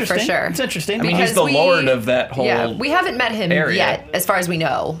out there for Interesting. sure. It's interesting. I mean, he's Because the we- lord of that whole... Yeah, we haven't met him area. yet, as far as we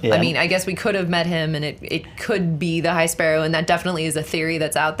know. Yeah. I mean, I guess we could have met him, and it could be the High Sparrow, and that definitely is a theory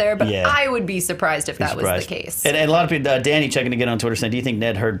that's out there. But Yeah. I would be surprised if that was the case. And a lot of people, Danny checking to get on Twitter saying, do you think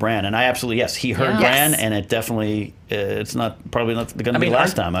Ned heard Bran? And I absolutely, yes, he heard Yeah. Bran, Yes. and it definitely, it's probably not going to I be mean,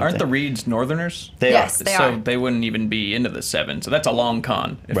 last time. aren't the Reeds Northerners? They Yes, are. they so are. they wouldn't even be into the 7. So that's a long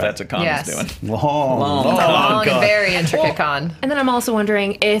con, if Right. that's a con Yes. he's doing. Long Long, God. very intricate con. And then I'm also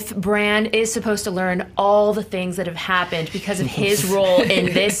wondering if Bran is supposed to learn all the things that have happened because of his role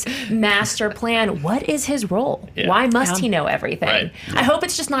in this master plan. What is his role? Yeah. Why must he know everything? Right. I hope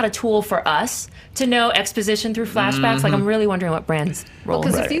it's just not a tool for us to know exposition through flashbacks. Like, I'm really wondering what Bran's role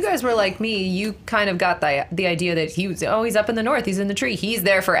Because is. if you guys were like me, you kind of got the idea that he's up in the north, he's in the tree, he's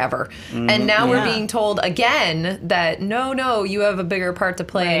there forever. And now we're being told again that no, you have a bigger part to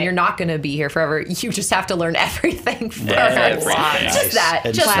play, and Right. you're not going to be here forever. You just have to learn everything first. Everything. Just that,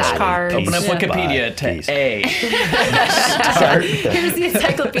 And just that. Flashcards. Open up Yeah. Wikipedia to Piece. A. Here's the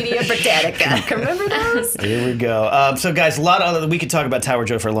Encyclopedia Britannica. Remember those? Here we go. So, guys, a lot of we could talk about Tower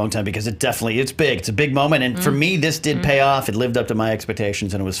Joe for a long time because it's big. It's a big moment, and for me, this did pay off. It lived up to my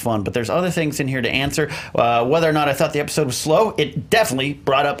expectations, and it was fun. But there's other things in here to answer. Whether or not I thought the episode was slow, it definitely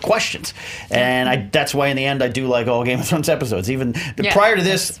brought up questions, and that's why in the end I do like all Game of Thrones episodes. Even prior to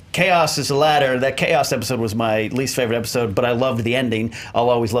this, Chaos is a Ladder. That Chaos episode was my least favorite episode, but I loved the ending. I'll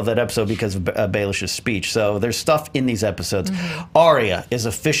always love that episode because of Baelish's speech. So there's stuff in these episodes. Arya is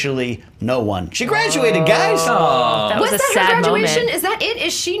officially no one. She graduated, guys. that was, Was a that sad her graduation? moment. Is that it?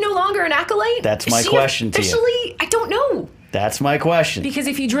 Is she no longer an acolyte? That's Is my she question to you. officially, I don't know. That's my question. Because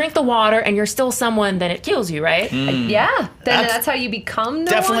if you drink the water and you're still someone, then it kills you, right? Yeah, then That's that's how you become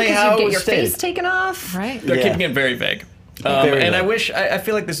no definitely one, 'cause how you it get was your stated. face taken off. Right. They're Yeah. keeping it very vague. Very And good. I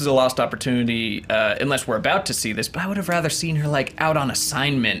feel like this is a lost opportunity, unless we're about to see this, but I would have rather seen her like out on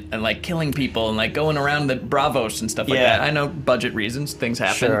assignment and like killing people and like going around the Bravos and stuff like Yeah. that. I know budget reasons, things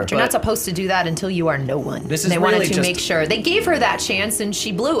happen. Sure. but You're not supposed to do that until you are no one. This And is they wanted really to just- make sure. They gave her that chance and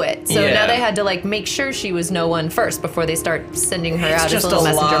she blew it. So Yeah. now they had to like make sure she was no one first before they start sending her It's out as just a little a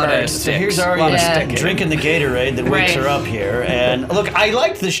messenger lot of bird. sticks. So here's A lot Arya of Yeah. sticking. drinking the Gatorade that wakes Right. her up here. And look, I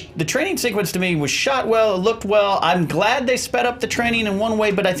liked the training sequence to me was shot well, it looked well. I'm glad they sped up the training in one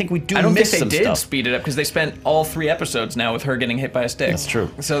way, but I think we do I don't miss think some they did stuff. speed it up because they spent all 3 episodes now with her getting hit by a stick. That's true.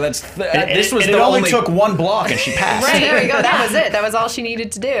 So that's And this was it the only took one block and she passed. Right, there we go. That was it. That was all she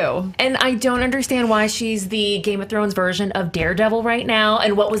needed to do. And I don't understand why she's the Game of Thrones version of Daredevil right now.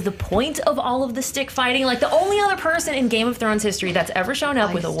 And what was the point of all of the stick fighting? Like, the only other person in Game of Thrones history that's ever shown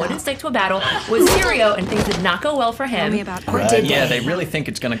up with a wooden stick to a battle was Syrio, and things did not go well for him. Or did Yeah, they? they really think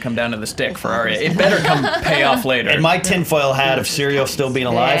it's going to come down to the stick for Arya. It better come pay off later. And my tinfoil hat of Syrio still being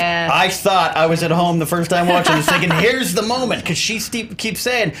alive, Yeah. I thought I was at home the first time watching this thinking, here's the moment, because she keeps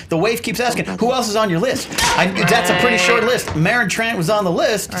saying, the waif keeps asking, who else is on your list? That's a pretty short list. Maren Trant was on the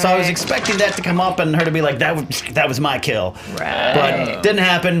list, so I was Right. expecting that to come up and her to be like, that was my kill. Right. But didn't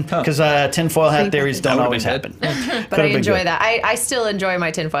happen, because tinfoil hat theories don't would've always been happen. good. But I enjoy that. I still enjoy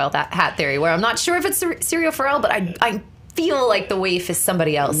my tinfoil hat theory, where I'm not sure if it's Syrio Farrell, but I feel like the waif is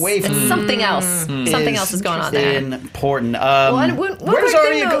somebody else. Waif It's something else. Something else is going on there. Important. Well, and one where's quick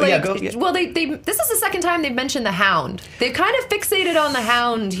Arya thing, go? though, Yeah, like, go. Yeah. well, they this is the second time they've mentioned the Hound. They've kind of fixated on the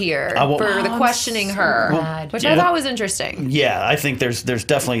Hound here well- for the questioning her, glad. which Yeah. I thought was interesting. Yeah, I think there's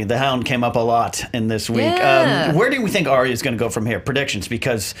definitely the Hound came up a lot in this week. Yeah. Where do we think Arya is going to go from here? Predictions,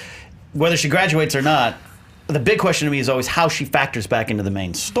 because whether she graduates or not, the big question to me is always how she factors back into the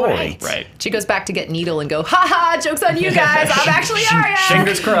main story. Right. She goes back to get Needle and go, ha ha, joke's on you guys. I'm actually Arya.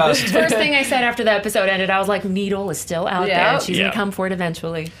 Fingers crossed. First thing I said after the episode ended, I was like, Needle is still out there. Yeah. And she's Yeah. going to come for it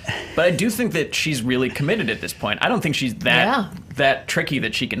eventually. But I do think that she's really committed at this point. I don't think she's that tricky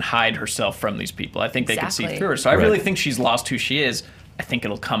that she can hide herself from these people. I think they can see Exactly. through her. So I Right. really think she's lost who she is. I think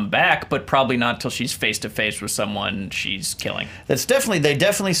it'll come back, but probably not till she's face to face with someone she's killing. They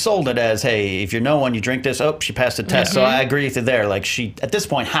definitely sold it as, hey, if you're no one, you drink this. Oh, she passed the test. So I agree with you there. Like she at this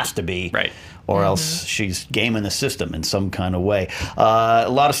point has to be Right. or else she's gaming the system in some kind of way. A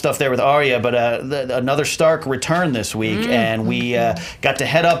lot of stuff there with Arya, but another Stark returned this week, and we got to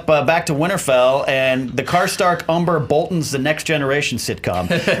head up back to Winterfell, and the Karstark Umber Bolton's The Next Generation sitcom,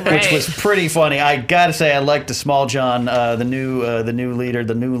 which was pretty funny. I gotta say, I liked the Small John, the new leader,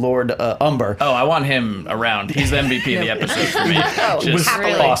 the new Lord Umber. Oh, I want him around. He's the MVP of the episode for me. It was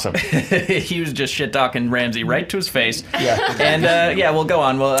Happily. awesome. He was just shit talking Ramsay right to his face. Yeah. And we'll go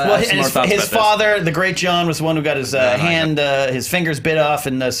on. We'll have some more thoughts his about this. father, the great John, was the one who got his his fingers bit off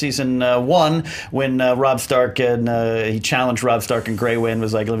in season 1 when Robb Stark and he challenged Robb Stark and Grey Wind,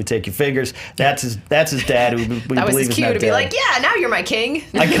 was like, "Let me take your fingers." That's his dad. Who we That was believe his is cue not to be dead. like, yeah, now you're my king.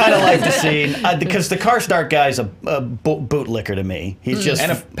 I kind of like the scene because the Karstark guy's a bootlicker to me. He's just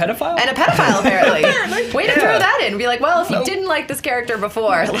And a pedophile? And a pedophile, apparently. Way to throw that in. Be like, well, if you didn't like this character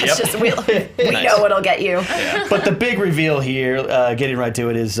before, let's Yep. we Nice. know what'll get you. But the big reveal here, getting right to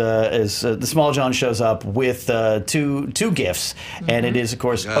it, is the Small John shows up with two gifts, and it is of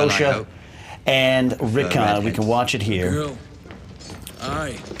course God, I Osha hope. and Rickon. We can watch it here Girl.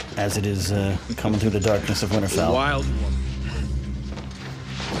 Aye. as it is coming through the darkness of Winterfell. Wild one.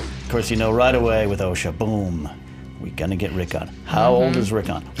 Of course, you know right away with Osha, boom, we're gonna get Rickon. How old is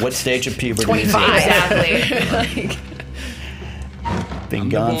Rickon? What stage of puberty is he? 25. Exactly. Been I'm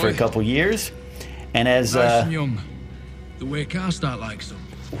the gone for a boy. couple years, and as Nice and young. The way Karstark likes them.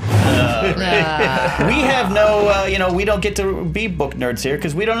 we have no, we don't get to be book nerds here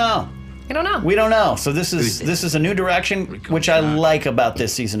because we don't know. I don't know. We don't know. So this is a new direction, which I like about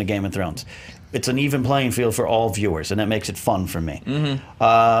this season of Game of Thrones. It's an even playing field for all viewers, and that makes it fun for me.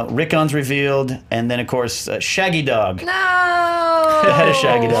 Rickon's revealed, and then of course Shaggy Dog, No. the head of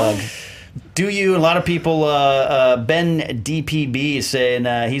Shaggy Dog. Do you? A lot of people. Ben DPB is saying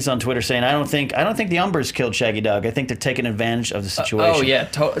he's on Twitter saying I don't think the Umbers killed Shaggy Dog. I think they're taking advantage of the situation. Oh yeah,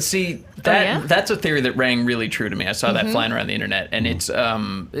 see yeah? that's a theory that rang really true to me. I saw that flying around the internet, and it's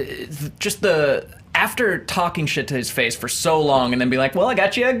just the after talking shit to his face for so long, and then be like, "Well, I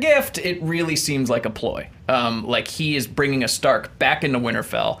got you a gift." It really seems like a ploy. Like he is bringing a Stark back into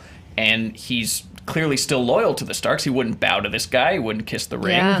Winterfell, and he's clearly still loyal to the Starks. He wouldn't bow to this guy. He wouldn't kiss the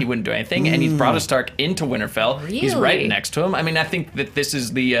ring. Yeah. He wouldn't do anything. And he's brought a Stark into Winterfell. He's right Really? next to him. I mean, I think that this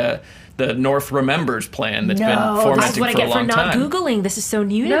is the the North Remembers plan that's been No, this is fomenting what I for a get for long not time. Googling. This is so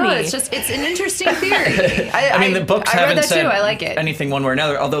new to No, me. it's an interesting theory. I mean, the books I read haven't that said too. I like it. anything one way or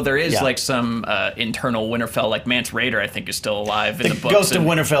another. Although there is Yeah. like some internal Winterfell, like Mance Rayder, I think is still alive in The the books. Ghost of and-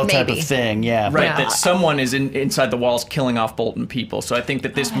 Winterfell type Maybe. of thing, yeah. Right, Yeah. that someone is inside the walls killing off Bolton people. So I think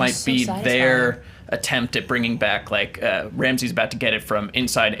that this might so be satisfying. their attempt at bringing back, like, Ramsay's about to get it from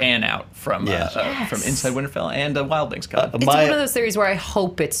inside and out, from from inside Winterfell and Wildlings coming. It's one of those theories where I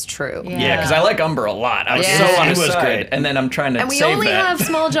hope it's true. Yeah, because I like Umber a lot. I was Yeah. so on He his was side, great. and then I'm trying to And we save only that. have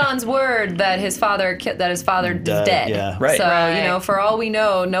Small John's word that his father is dead. yeah. Right. So Right. for all we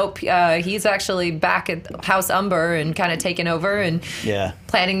know, nope. He's actually back at House Umber and kind of taking over and Yeah.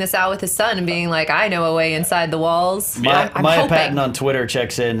 planning this out with his son and being like, I know a way inside the walls. I'm Maya hoping. Patton on Twitter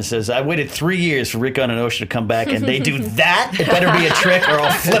checks in and says, I waited 3 years for Rickon and Osha to come back, and they do that? It better be a trick or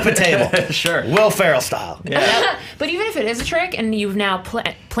I'll flip a table. Sure. Will Ferrell style. Yeah. But even if it is a trick and you've now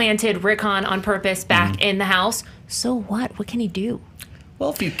planted Rickon on purpose back in the house, so what? What can he do? Well,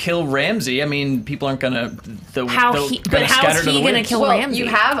 if you kill Ramsay, I mean, people aren't gonna. They'll How's scatter to the he gonna winds. kill Well, Ramsay? you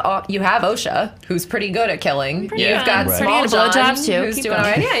have Osha, who's pretty good at killing. Yeah. You've got Right. Small Pretty good at John, blowjobs, too. who's Keep doing going.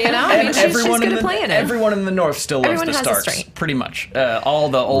 all right. Yeah, you know, I mean, And she's everyone good in at playing it. everyone in the north still loves Everyone the has a Starks, strength. pretty much. All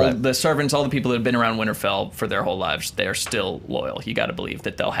the old, Right. the servants, all the people that have been around Winterfell for their whole lives, they're still loyal. You got to believe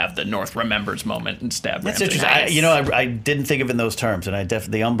that they'll have the North remembers moment and stab That's Ramsay. interesting. I didn't think of it in those terms, and I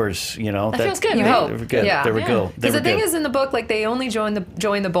definitely the Umbers, that feels good, You right? hope. They were good. Yeah. They were Yeah. good. They Because were the thing good. is, in the book, like they only join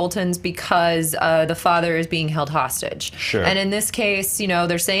the Boltons because the father is being held hostage. Sure. And in this case,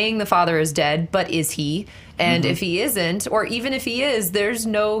 they're saying the father is dead, but is he? And if he isn't, or even if he is, there's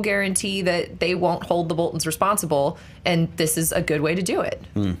no guarantee that they won't hold the Boltons responsible. And this is a good way to do it.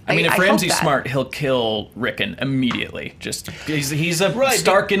 I mean, if hope Ramsay's that. smart, he'll kill Rickon immediately. Just he's a Right,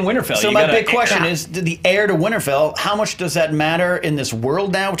 Stark in Winterfell. So You my gotta- big question Yeah. is, the heir to Winterfell, how much does that matter in this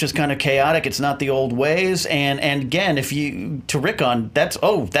world now, which is kind of chaotic? It's not the old ways. And again, if you, to Rickon, that's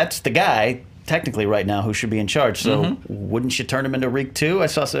the guy, technically right now, who should be in charge. So wouldn't you turn him into Reek too? I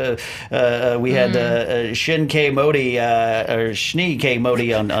saw we had Shin K Modi or Shni K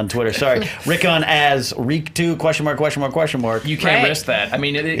Modi on Twitter. Sorry, Rickon as Reek 2 ? You can't Right. risk that. I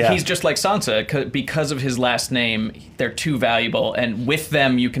mean, Yeah. he's just like Sansa because of his last name. They're too valuable, and with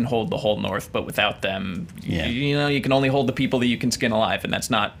them you can hold the whole North, but without them, Yeah. you can only hold the people that you can skin alive, and that's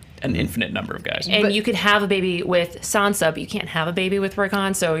not an infinite number of guys. And you could have a baby with Sansa, but you can't have a baby with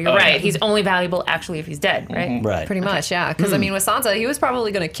Rickon. So you're Oh, right. yeah. He's only valuable actually if he's dead, right? Right. Pretty much, yeah. Because, I mean, with Sansa, he was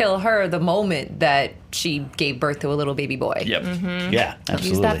probably going to kill her the moment that she gave birth to a little baby boy. Yep. Yeah, absolutely.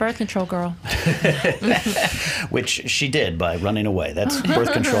 Use that birth control, girl. Which she did by running away. That's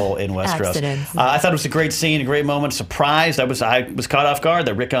birth control in Westeros. Accidents. I thought it was a great scene, a great moment. Surprised. I was caught off guard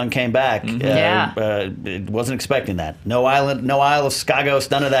that Rickon came back. Yeah. Wasn't expecting that. No Isle of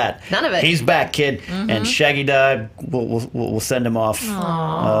Skagos, none of that. None of it. He's back, kid. And Shaggy Dog, we'll send him off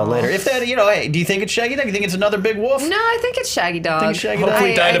later. If that, hey, do you think it's Shaggy Dog? Do you think it's another big wolf? No, I think it's Shaggy Dog. Think it's Shaggy Dog?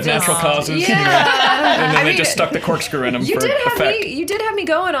 Hopefully I died of just- natural causes. Yeah. And then I they mean, just stuck the corkscrew in him You for did have effect. me. You did have me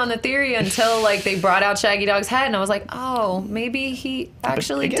going on the theory until they brought out Shaggy Dog's head, and I was like, oh, maybe he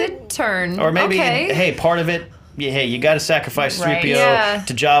actually again- did turn. Or maybe, okay. hey, part of it. Yeah, hey, you got to sacrifice 3PO Right. Yeah.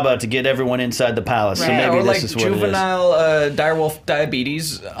 to Jabba to get everyone inside the palace. So Right. maybe or this like is what it is. juvenile direwolf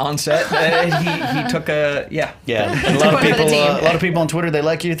diabetes on set. He took a Yeah, Took and a one for the team. lot of people on Twitter, they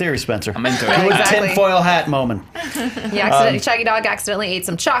like your theory, Spencer. I'm into Good it. Exactly. tinfoil hat moment. Shaggy Dog accidentally ate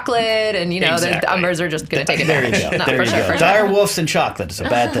some chocolate, and the Exactly. Umbers are just going to take it There you back. go. No, There for you sure, go. for sure. Dire wolves and chocolate is a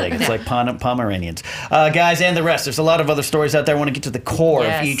bad thing. It's like Pomeranians. Guys, and the rest. There's a lot of other stories out there. I want to get to the core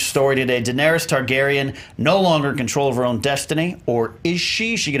Yes. of each story today. Daenerys Targaryen no longer in control of her own destiny, or is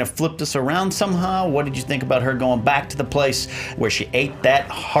she? Is she going to flip this around somehow? What did you think about her going back to the place where she ate that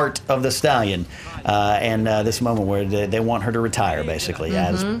heart of the stallion? And this moment where they want her to retire, basically,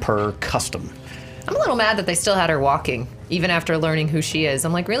 as per custom. I'm a little mad that they still had her walking, even after learning who she is.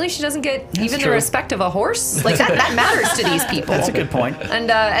 I'm like, really? She doesn't get even true. the respect of a horse? Like, that matters to these people. That's a good point.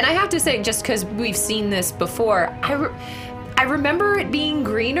 And I have to say, just because we've seen this before, I remember it being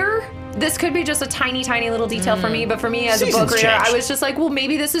greener. This could be just a tiny, tiny little detail for me, but for me as a Seasons book reader, change. I was just like, well,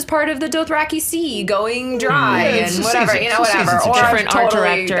 maybe this is part of the Dothraki Sea going dry Yeah, it's and the whatever, seasons. whatever. Seasons Or change. I'm Different art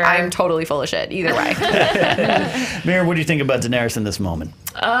director. I'm totally full of shit. Either way. Mira, what do you think about Daenerys in this moment?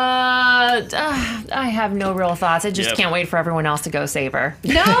 I have no real thoughts. I just Yep. can't wait for everyone else to go save her.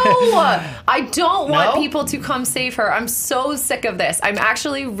 No, I don't want No? people to come save her. I'm so sick of this. I'm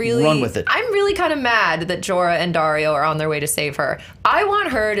actually really Run with it. I'm really kind of mad that Jorah and Dario are on their way to save her. I want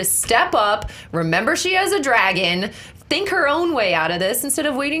her to step up, remember she has a dragon, think her own way out of this instead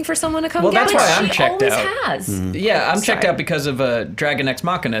of waiting for someone to come Well, get that's her. why I'm She checked always out. has. Yeah, I'm checked Sorry. out because of a Dragon Ex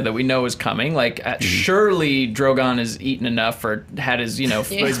Machina that we know is coming. Like, surely Drogon has eaten enough or had his,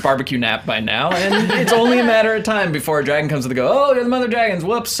 his barbecue nap by now, and it's only a matter of time before a dragon comes to go, oh, you're the mother dragons,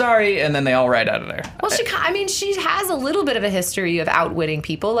 whoops, sorry, and then they all ride out of there. Well, she has a little bit of a history of outwitting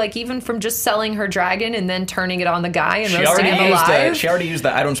people, like even from just selling her dragon and then turning it on the guy and roasting him alive. She already used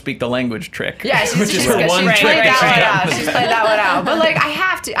the I don't speak the language trick. Yeah, which is her one she's trick played that that she's one out. done. She's played that one out. But like,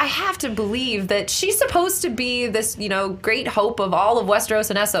 I have to believe that she's supposed to be this, great hope of all of Westeros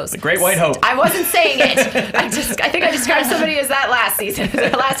and Essos. The Great White Hope. I wasn't saying it. I think I described somebody as that last season,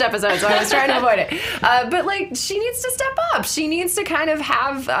 last episode, so I was trying to avoid it. But like, she needs to step up. She needs to kind of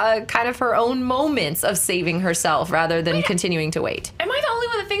have kind of her own moments of saving herself rather than continuing to wait. Am I the only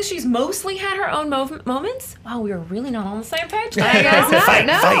one that thinks she's mostly had her own moments? Wow, we are really not on the same page. I guess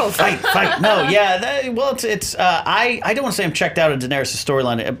not. Fight. No, yeah. It's. I don't want to say I'm checked out of Daenerys'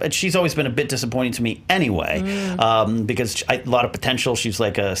 storyline, but she's always been a bit disappointing to me anyway, because a lot of potential. She's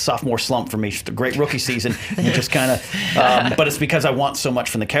like a sophomore slump for me. She's a great rookie season, and it just kind of. But it's because I want so much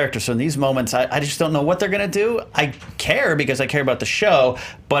from the character. So in these moments, I just don't know what they're gonna do. I care because I care about the show,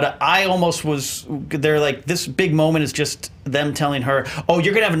 but I almost was. They're like, this big moment is just them telling her, oh,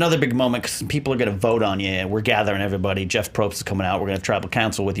 you're gonna have another big moment because people are gonna vote on you. We're gathering everybody. Jeff Probst is coming out. We're gonna have tribal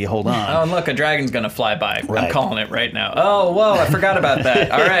council with you. Hold on. Oh, and look, a dragon's gonna fly by. Right. I'm calling it right now. Oh, whoa, I forgot about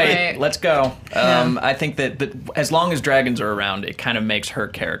that. All right, let's go. I think that as long as dragons are around, it kind of makes her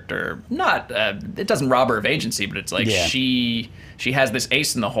character not. It doesn't rob her of agency, but it's like she has this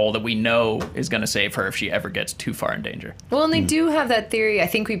ace in the hole that we know is going to save her if she ever gets too far in danger. Well, and they do have that theory, I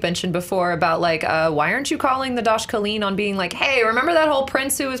think we mentioned before, about like, why aren't you calling the Dosh Khaleen on being like, hey, remember that whole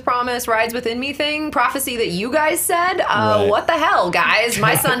prince who was promised rides within me thing? Prophecy that you guys said? Right. What the hell, guys?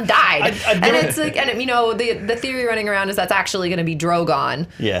 My son died. And it's like, and the theory running around is that's actually going to be Drogon.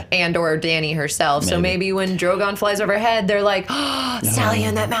 Yeah. And or Dany herself. So maybe when Drogon flies overhead, they're like, oh,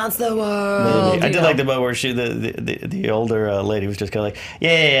 stallion that mounts the world. Maybe. I did like the moment where the older lady was just kind of like,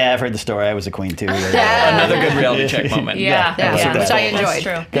 yeah, I've heard the story. I was a queen too. Another good reality check moment. Yeah. Which I enjoyed. That's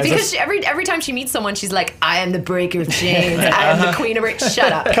true. Because every time she meets someone, she's like, I am the breaker of chains. I am the queen of break.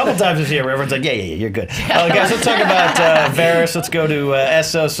 Shut up. A couple times this year where everyone's like, yeah, you're good. Guys, let's talk about Varys. Let's go to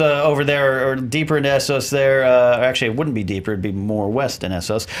Essos over there, or deeper into Essos there. Actually, it wouldn't be deeper. It'd be more west in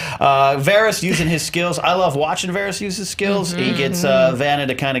Essos. Varys using his skills. I love watching Varys use his skills. He gets Vanna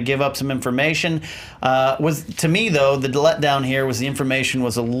to kind of give up some information. To me, though, the letdown here was the information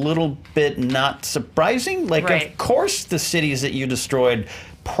was a little bit not surprising. Like, Right. of course, the cities that you destroyed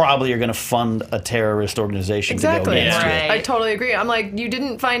probably are going to fund a terrorist organization to go Exactly. against you. Right. I totally agree. I'm like, you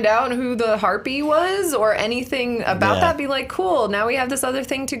didn't find out who the Harpy was or anything about that. Be like, cool, now we have this other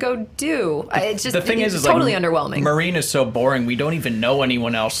thing to go do. It's just The thing it's is totally like, underwhelming. Marine is so boring. We don't even know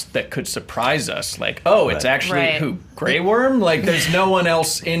anyone else that could surprise us. Like, oh, it's actually Right. who? Grey Worm? Like, there's no one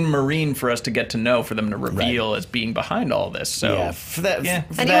else in Marine for us to get to know, for them to reveal as being behind all this. So, Yeah, for that,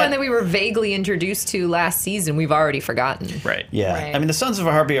 for Anyone that we were vaguely introduced to last season, we've already forgotten. right. Yeah, Right. I mean, the Sons of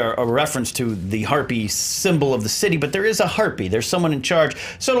a Harpy are a reference to the Harpy symbol of the city, but there is a Harpy. There's someone in charge.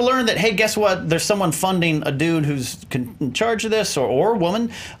 So to learn that, hey, guess what? There's someone funding a dude who's in charge of this, or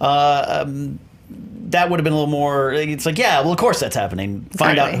woman. That would have been a little more. It's like, yeah, well, of course that's happening.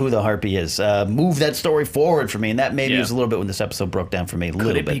 Find out Exactly. who the Harpy is. Move that story forward for me, and that maybe Yeah. was a little bit when this episode broke down for me. A Could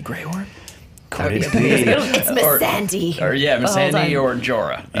little it bit. be Grey Worm? Could it be? It's Missandei. Or yeah, Missandei on. or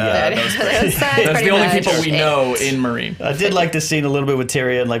Jorah. That's That's the only people we know in Marine. I did like this scene a little bit with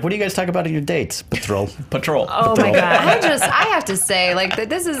Tyrion. Like, what do you guys talk about in your dates? Patrol. Patrol. Oh my god. I have to say, like,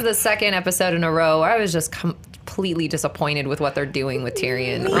 this is the second episode in a row where I was just completely disappointed with what they're doing with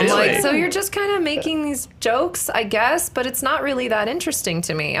Tyrion. I'm Really? like, so you're just kind of making these jokes, I guess, but it's not really that interesting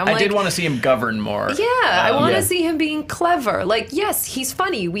to me. I did want to see him govern more. Yeah, I want to Yeah. see him being clever. Like, yes, he's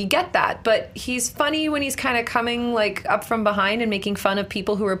funny. We get that. But he's funny when he's kind of coming, like, up from behind and making fun of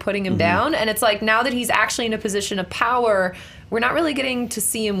people who are putting him down. And it's like, now that he's actually in a position of power, we're not really getting to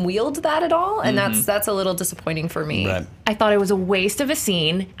see him wield that at all. And that's a little disappointing for me. Right. I thought it was a waste of a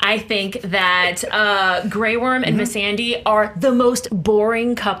scene. I think that Grey Worm and Missandei are the most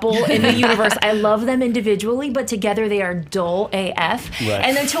boring couple in the universe. I love them individually, but together they are dull AF. Right.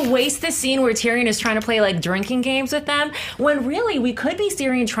 And then to waste this scene where Tyrion is trying to play like drinking games with them, when really we could be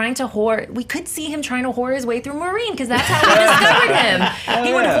Tyrion trying to we could see him trying to whore his way through Marine, because that's how we discovered him.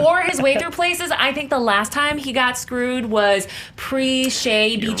 He would whore his way through places. I think the last time he got screwed was pre-Shay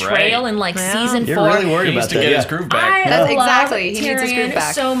You're betrayal right. in like Yeah. season You're 4. really worried He needs about to that. get Yeah. his groove back. I That's love exactly. He needs his groove Tyrion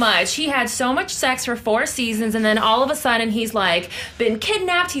back. so much. He had so much sex for 4 seasons, and then all of a sudden he's like been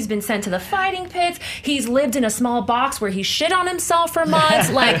kidnapped. He's been sent to the fighting pits. He's lived in a small box where he shit on himself for months.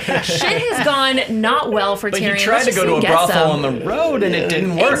 Like shit has gone not well for But Tyrion. he tried Let's to go just to a get brothel some. on the road, and it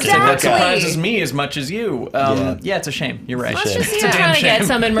didn't work. So that Exactly. surprises me as much as you. Yeah, it's a shame. You're right. Let's just It's a keep damn trying to get shame.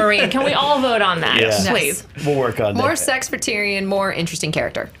 some in Marine. Can we all vote on that? Yes. Please. We'll work on More that. sex for Tyrion, more interesting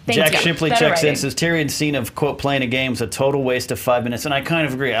character. Thank Jack you. Shipley Better checks in, writing. says Tyrion's scene of, quote, playing a game is a total waste of 5 minutes. And I kind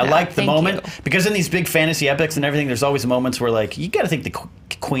of agree. I like the thank moment you. because in these big fantasy epics and everything, there's always moments where, like, you got to think the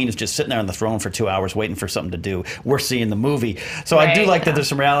queen is just sitting there on the throne for 2 hours waiting for something to do. We're seeing the movie. So I do Right. like that there's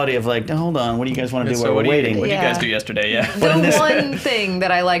some reality of, like, hold on, what do you guys want to do So while what we're do waiting? you Yeah. guys do yesterday? Yeah. The one thing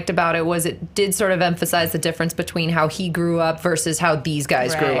that I liked about it was it did sort of emphasize the difference between how he grew up versus how these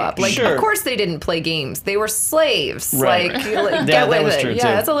guys grew Right. up. Like, Sure. of course they didn't play games; they were slaves. Right. Like, Yeah, get that with was it. true, Yeah, too.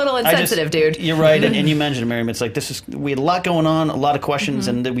 that's a little I just- insensitive, dude. You're right, and you mentioned, Miriam, it's like we had a lot going on, a lot of questions,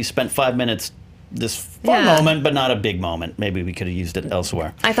 and then we spent 5 minutes this fun Yeah. moment, but not a big moment. Maybe we could have used it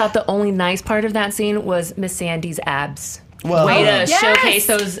elsewhere. I thought the only nice part of that scene was Miss Sandy's abs. Well, Way to Yes! showcase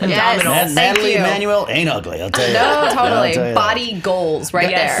those Yes. abdominals. Thank Natalie you. Emanuel ain't ugly, I'll tell you. No, I'll totally. tell you that. Body goals right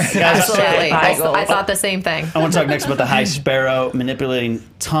Yes. there. Guys, Absolutely. body I goals. thought the same thing. I want to talk next about the High Sparrow manipulating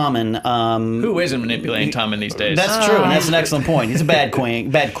Tommen. Who isn't manipulating Tommen these days? That's true, and that's an excellent point. He's a bad queen,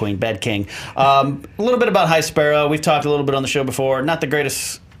 bad king. A little bit about High Sparrow. We've talked a little bit on the show before. Not the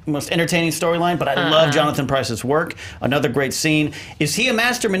greatest, most entertaining storyline, but I love Jonathan Pryce's work. Another great scene. Is he a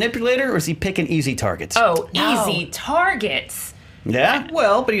master manipulator, or is he picking easy targets? Oh, No. easy targets. Yeah?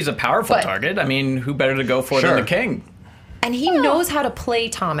 Well, but he's a powerful But- target. I mean, who better to go for Sure. than the king? And he knows how to play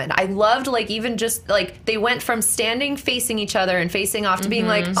Tommen. I loved, like, even just, like, they went from standing facing each other and facing off to being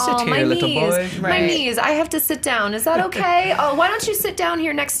like, oh, Sit my here, little knees, boy." my Right. knees, I have to sit down. Is that okay? Oh, why don't you sit down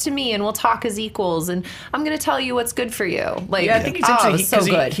here next to me and we'll talk as equals and I'm going to tell you what's good for you. Like, Yeah, I think he's oh, interesting it was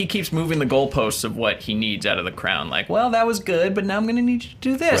so good. he keeps moving the goalposts of what he needs out of the crown. Like, well, that was good, but now I'm going to need you to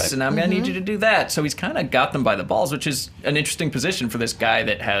do this, Right. and I'm going to need you to do that. So he's kind of got them by the balls, which is an interesting position for this guy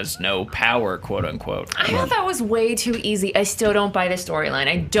that has no power, quote unquote. I thought that was way too easy. I still don't buy the storyline.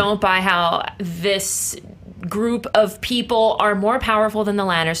 I don't buy how this group of people are more powerful than the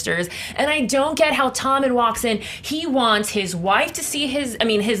Lannisters. And I don't get how Tommen walks in. He wants his wife to see his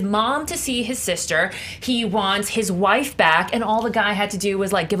mom to see his sister. He wants his wife back. And all the guy had to do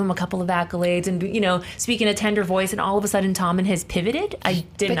was like give him a couple of accolades and, speak in a tender voice. And all of a sudden Tommen has pivoted. I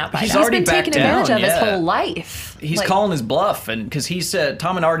did not buy he's that. He's already been backed taken advantage down, of his yeah. whole life. He's Like, calling his bluff, and because he said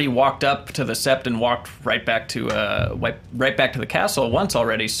Tommen already walked up to the sept and walked right back to the castle once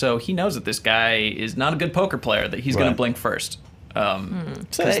already, so he knows that this guy is not a good poker player. That he's going Right. to blink first.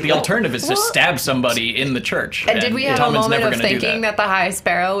 Because hey, the alternative is to well- stab somebody in the church. And did we have a Tommen's moment never of gonna do thinking that the High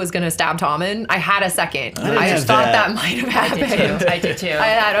Sparrow was going to stab Tommen? I had a second. didn't I have just thought that. that might have I did happened. too. I did too. I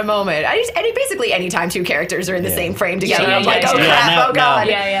had a moment. Basically, anytime two characters are in the Yeah. same frame together, Yeah, I'm like, yeah, oh yeah. crap, Yeah, oh god,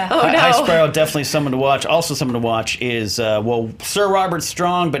 Yeah, yeah. oh no. High Sparrow, definitely someone to watch. Also someone to watch is, Sir Robert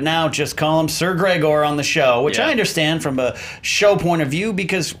Strong, but now just call him Sir Gregor on the show, which Yeah. I understand from a show point of view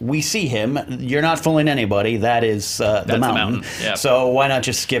because we see him. You're not fooling anybody. That is the the mountain. mountain, yeah. So why not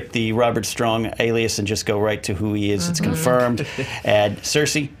just skip the Robert Strong alias and just go right to who he is? It's confirmed. Add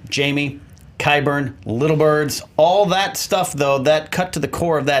Cersei, Jaime, Qyburn, Little Birds, all that stuff, though, that cut to the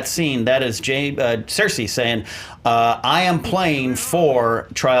core of that scene, that is Cersei saying, I am playing for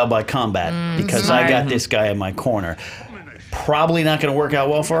trial by combat because I got this guy in my corner. Probably not going to work out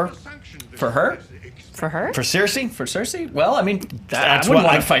well for her. For her? For her? For Cersei? For Cersei? Well, I mean, That's I wouldn't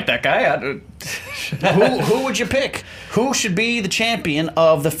what want I- to fight that guy. who would you pick? Who should be the champion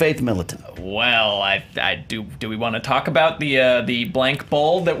of the Faith Militant? Well, I do. Do we want to talk about the blank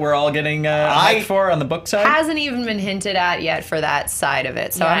bowl that we're all getting hyped for on the book side? Hasn't even been hinted at yet for that side of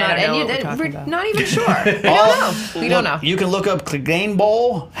it. So Yeah, I'm I not, don't know and what we're and talking we're about. not even sure. We don't know. We don't know. You can look up Clegane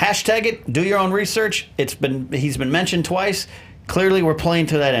Bowl, hashtag it, do your own research. He's been mentioned twice. Clearly, we're playing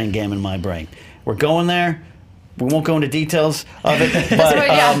to that end game in my brain. We're going there. We won't go into details of it, but But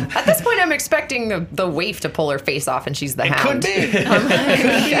yeah, at this point, I'm expecting the waif to pull her face off, and she's the it hound. could be.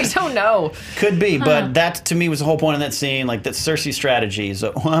 I don't know. Could be, but that to me was the whole point of that scene. Like that Cersei strategy is,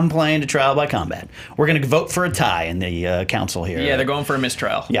 I'm playing to trial by combat. We're going to vote for a tie in the council here. Yeah, they're going for a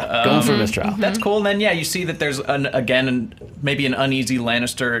mistrial. Yeah, going for a mistrial. That's cool. And then you see that there's maybe an uneasy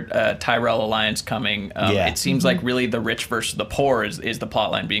Lannister Tyrell alliance coming. Yeah. It seems like really the rich versus the poor is the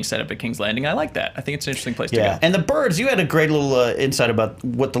plot line being set up at King's Landing. I like that. I think it's an interesting place to Yeah, And the birds, you had a great little insight about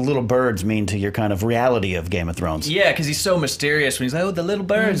what the little birds mean to your kind of reality of Game of Thrones. Yeah, because he's so mysterious when he's like, oh, the little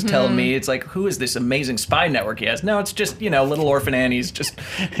bird's telling me. It's like, who is this amazing spy network he has? No, it's just, little orphan Annie's just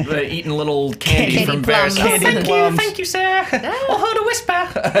eating little candy from plums. various... Candy plums. Thank you, sir. Oh, heard a whisper.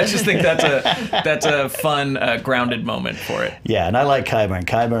 I just think that's a fun, grounded moment for it. Yeah, and I like Qyburn.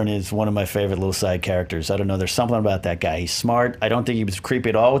 Qyburn is one of my favorite little side characters. I don't know, there's something about that guy. He's smart. I don't think he was creepy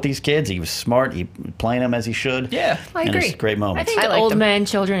at all with these kids. He was smart. He playing them as he should. Yeah. I And agree. it's great I moments. think I liked old him. men,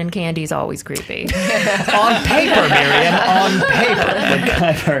 children, and candy is always creepy. On paper, Miriam, on paper. But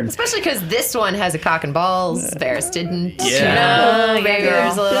Qyburn. Especially because this one has a cock and balls. Varys didn't. Yeah. Maybe girl.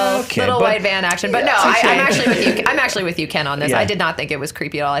 there's a little, Okay, little but- white van action. But no, Okay. I'm actually with you. I'm actually with you, Ken, on this. Yeah. I did not think it was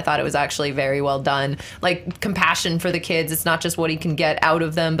creepy at all. I thought it was actually very well done. Like compassion for the kids. It's not just what he can get out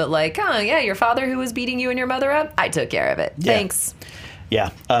of them, but like, oh yeah, your father who was beating you and your mother up, I took care of it. Yeah. Thanks. Yeah.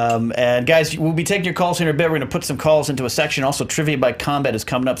 And guys, we'll be taking your calls here in a bit. We're going to put some calls into a section. Also, Trivia by Combat is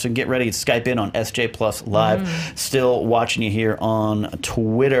coming up, so get ready to Skype in on SJ Plus Live. Still watching you here on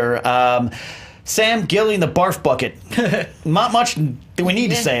Twitter. Sam, Gilly, and the barf bucket. Not much do we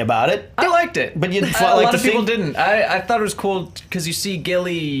need to say about it. I liked it, But you didn't a like lot the of people scene? didn't. I thought it was cool because you see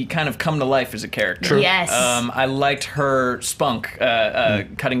Gilly kind of come to life as a character. True. Yes. I liked her spunk,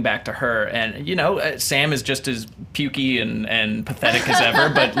 cutting back to her, and Sam is just as pukey and pathetic as ever,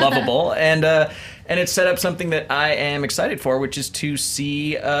 but lovable, and it set up something that I am excited for, which is to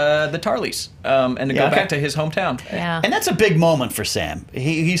see the Tarleys and to Yeah, go okay. back to his hometown. Yeah. And that's a big moment for Sam.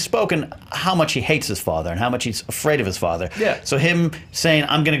 He's spoken how much he hates his father and how much he's afraid of his father. Yeah. So him saying,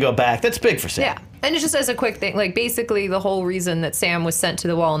 I'm going to go back, that's big for Sam. Yeah. And just as a quick thing, like basically the whole reason that Sam was sent to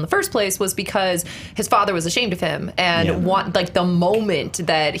the wall in the first place was because his father was ashamed of him and Yeah. like the moment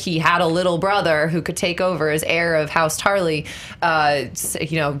that he had a little brother who could take over as heir of House Tarley,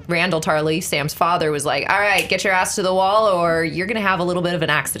 Randall Tarley, Sam's father, was like, all right, get your ass to the wall or you're going to have a little bit of an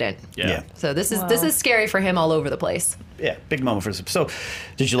accident. Yeah. So this is scary for him all over the place. Yeah, big moment for Sam. So,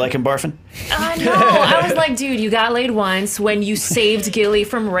 did you like him barfing? No, I was like, dude, you got laid once when you saved Gilly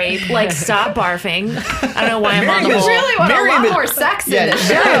from rape. Like, stop barfing. I don't know why I'm on the Miriam whole. Really want a Miriam lot is- more sex Yeah, in this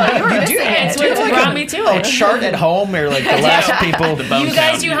Miriam, show. You were you do- missing It's it. what brought me to A it. chart at home or like the last people. You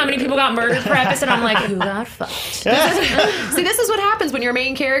guys do how many people got murdered per episode? I'm like, who got fucked? See, this is what happens when your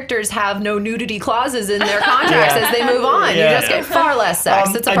main characters have no nudity clauses in their contracts Yeah. as they move on. Yeah. You just get far less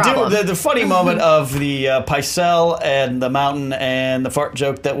sex. It's a problem. the funny moment of the Pycelle and the mountain and the fart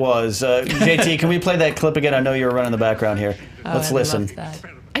joke that was. JT, can we play that clip again? I know you were running the background here. Let's listen.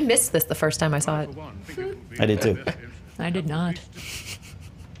 I missed this the first time I saw it. I did too. I did not.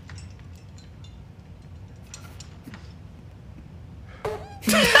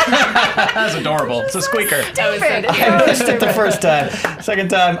 That's adorable. It's a squeaker. David. I missed it the first time. Second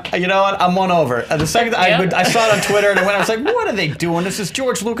time, you know what? I'm won over. The second time, Yep. I saw it on Twitter and I was like, what are they doing? This is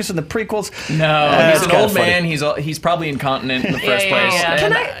George Lucas in the prequels. No, It's he's an kinda old funny. man. He's probably incontinent in the first yeah, place. yeah. And,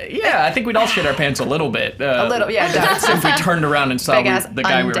 Can I think we'd all shit our pants a little bit. A little, yeah, definitely. If we turned around and saw Big ass the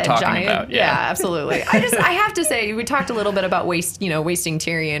guy we were undead talking giant. about. Yeah, absolutely. I have to say, we talked a little bit about wasting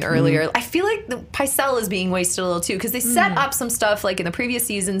Tyrion earlier. I feel like the Pycelle is being wasted a little too because they set up some stuff like in the previous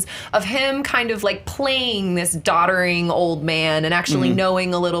seasons of him kind of like playing this doddering old man and actually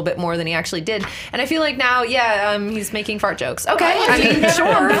knowing a little bit more than he actually did. And I feel like now, he's making fart jokes. Okay, I mean,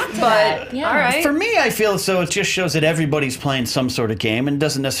 sure, but Yeah. all right. For me, I feel so. It just shows that everybody's playing some sort of game and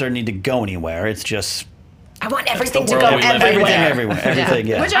doesn't necessarily need to go anywhere. It's just I want everything to world go we live in. everywhere. everything.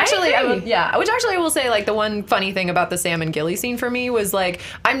 Yeah. Which actually, I agree. which actually, I will say, like the one funny thing about the Sam and Gilly scene for me was like,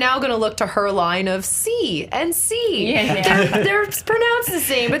 I'm now going to look to her line of C and C. Yeah. They're pronounced the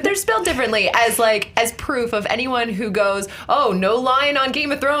same, but they're spelled differently as proof of anyone who goes, oh, no line on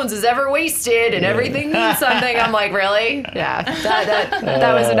Game of Thrones is ever wasted and everything means something. I'm like, really? Yeah,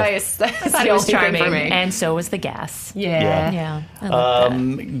 that was a nice That skill was thing charming. for me. And so was the gas. Yeah. Yeah. I love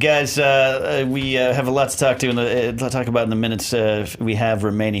that. Guys, we have a lot to talk about in the minutes we have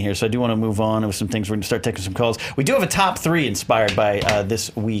remaining here. So I do want to move on with some things. We're going to start taking some calls. We do have a top three inspired by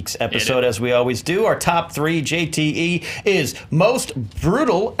this week's episode, as we always do. Our top three, JTE, is most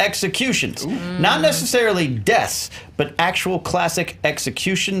brutal executions. Not necessarily deaths, but actual classic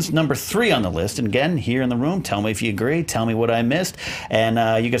executions. Number 3 on the list. And again, here in the room, tell me if you agree. Tell me what I missed.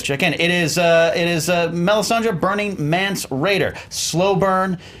 And you guys check in. It is Melisandre burning Mance Rayder. Slow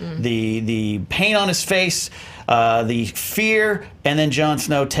burn, the pain on his face, the fear, and then Jon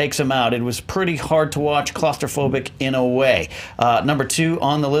Snow takes him out. It was pretty hard to watch, claustrophobic in a way. Number 2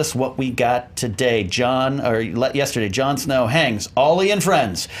 on the list, what we got today. Yesterday, Jon Snow hangs Ollie and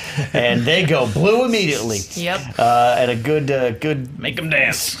friends, and they go blue immediately. Yep. At a good Make him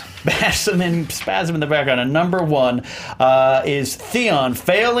dance. spasm in the background. And number 1 is Theon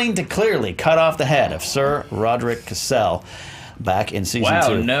failing to clearly cut off the head of Sir Roderick Cassell back in season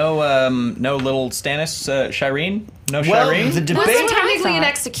 2. No little Stannis Shireen? No Well, Shireen? the Was debate. it technically an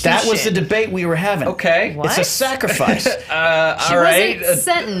execution? That was the debate we were having. Okay. It's a sacrifice. She all right. wasn't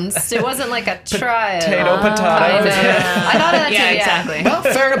sentenced. It wasn't like a trial. Potato, potato. I know. I thought of that too. Yeah, exactly. Well,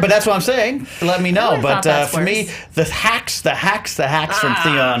 fair enough, but that's what I'm saying. Let me know. I would've But thought that's for me, the hacks from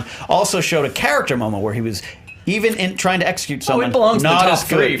Theon also showed a character moment where he was even in trying to execute someone. belongs in the not top as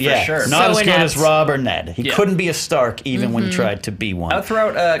good, three, for yeah, sure. Not So as good inept. as Rob or Ned. He Yeah. couldn't be a Stark even when he tried to be one. I'll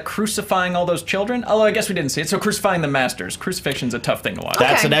throw out crucifying all those children. Although I guess we didn't see it. So crucifying the masters. Crucifixion's a tough thing to watch.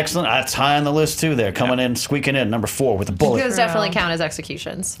 That's Okay. an excellent. That's high on the list too. There, coming in, squeaking in, number 4 with a bullet. Those definitely count as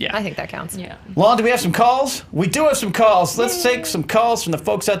executions. Yeah. I think that counts. Yeah. Lon, do we have some calls? We do have some calls. Let's take some calls from the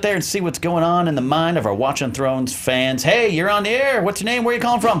folks out there and see what's going on in the mind of our Watching Thrones fans. Hey, you're on the air. What's your name? Where are you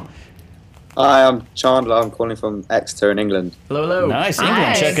calling from? Hi, I'm Chandler. I'm calling from Exeter in England. Hello, hello. Nice. England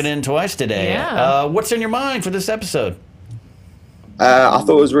Nice. checking in twice today. Yeah. What's in your mind for this episode? I thought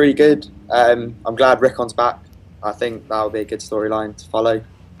it was really good. I'm glad Rickon's back. I think that'll be a good storyline to follow.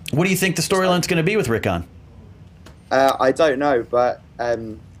 What do you think the storyline's going to be with Rickon? I don't know, but I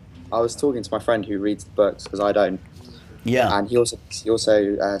was talking to my friend who reads the books because I don't, Yeah. and he also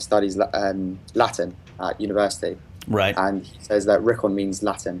studies Latin at university, Right. and he says that Rickon means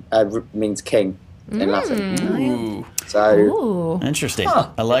Latin, means king in Latin. Ooh. So Ooh. Interesting.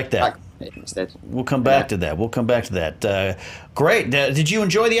 I like that. instead. We'll come back to that. We'll come back to that. Great. Did you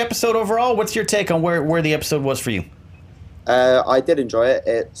enjoy the episode overall? What's your take on where the episode was for you? I did enjoy it.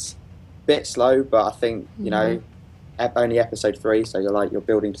 It's a bit slow, but I think only episode 3, so you're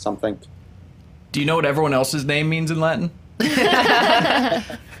building to something. Do you know what everyone else's name means in Latin?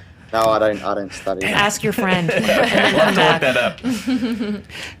 No, I don't study. that. Ask your friend. We'll have to look that up.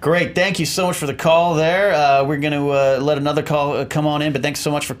 Great. Thank you so much for the call there. We're going to let another call come on in, but thanks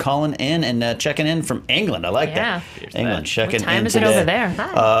so much for calling in and checking in from England. I like Yeah. that. England checking in. What time is it today. over there?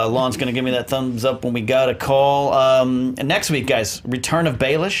 Lon's going to give me that thumbs up when we got a call. And next week, guys, Return of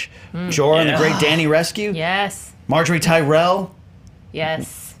Baelish, Jorah and the Great Dany Rescue, Yes. Marjorie Tyrell,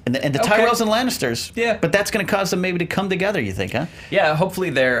 Yes. and the Okay. Tyrells and Lannisters. Yeah. But that's going to cause them maybe to come together, you think, huh? Yeah, hopefully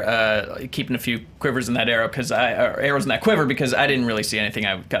they're keeping a few quivers in that arrow arrows in that quiver because I didn't really see anything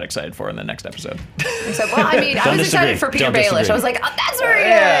I got excited for in the next episode. Except, well, I mean, I Don't was disagree. excited for Peter Don't Baelish. disagree. I was like, oh, that's where he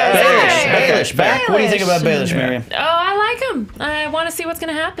Baelish is. back. What do you think about Baelish, Miriam? Oh, I like him. I want to see what's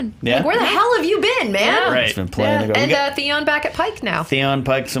going to happen. Yeah. Like, where the hell have you been, man? Right. It's been playing the And Theon back at Pike now. Theon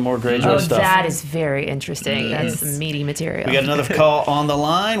Pike, some more Greyjoy Oh, stuff. that is very interesting. That's some meaty material. We got another call on the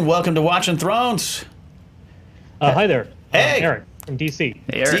line. Welcome to Watching Thrones. Hi there. Hey. Eric from DC.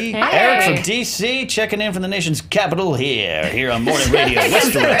 Eric. Eric from DC checking in from the nation's capital here on Morning Radio,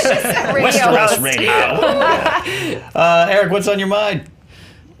 Westeros. Westeros Radio. Eric, what's on your mind?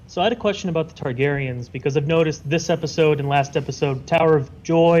 So I had a question about the Targaryens because I've noticed this episode and last episode, Tower of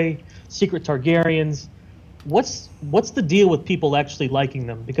Joy, Secret Targaryens. What's the deal with people actually liking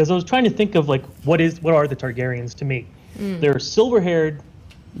them? Because I was trying to think of like what are the Targaryens to me? They're silver-haired,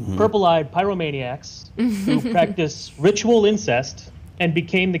 purple-eyed pyromaniacs who practice ritual incest and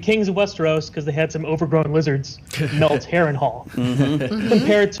became the kings of Westeros because they had some overgrown lizards melt Harrenhal.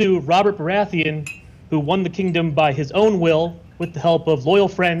 Compared to Robert Baratheon, who won the kingdom by his own will with the help of loyal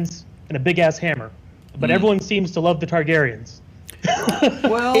friends and a big-ass hammer. But everyone seems to love the Targaryens.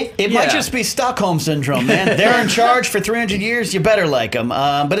 Well, It might just be Stockholm Syndrome, man. They're in charge for 300 years. You better like them.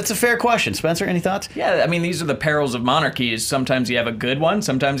 But it's a fair question. Spencer, any thoughts? Yeah, I mean, these are the perils of monarchy. Is sometimes you have a good one,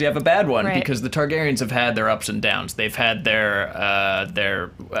 sometimes you have a bad one, Right. because the Targaryens have had their ups and downs. They've had their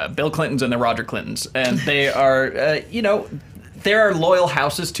Bill Clintons and their Roger Clintons, and they are, there are loyal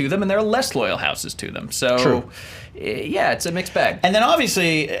houses to them, and there are less loyal houses to them. So, True. Yeah, it's a mixed bag. And then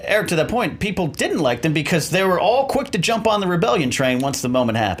obviously, Eric, to that point, people didn't like them because they were all quick to jump on the rebellion train once the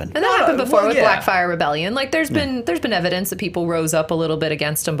moment happened. And that happened before well, with yeah. Blackfire Rebellion. Like, there's been evidence that people rose up a little bit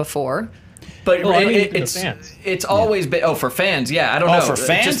against them before. But Well, I mean, for the it's fans. it's always been for fans. Yeah, I don't know. Oh, for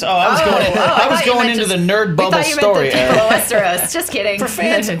fans? Just- I was going. I was thought you going meant into just- the nerd We bubble thought you story. meant the people of Westeros. Just kidding.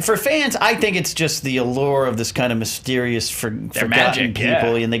 For fans, I think it's just the allure of this kind of mysterious, forgotten magic,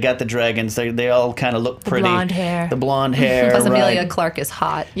 people, yeah. and they got the dragons. They all kind of look pretty. blonde hair. The blonde hair. Because Amelia right. Clark is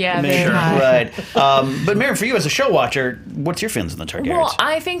hot. Yeah, Maybe, very hot. right. But Miriam, for you as a show watcher, what's your feelings on the Targaryens? Well,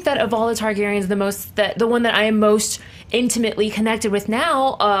 I think that of all the Targaryens, the one that I am most intimately connected with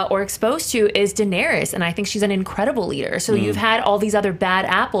now or exposed to is Daenerys, and I think she's an incredible leader. So you've had all these other bad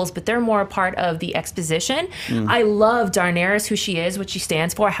apples, but they're more a part of the exposition. I love Daenerys, who she is, what she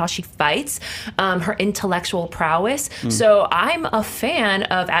stands for, how she fights, her intellectual prowess. So I'm a fan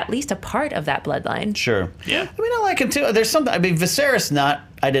of at least a part of that bloodline. Sure. Yeah. I mean, I like him too. There's something. I mean, Viserys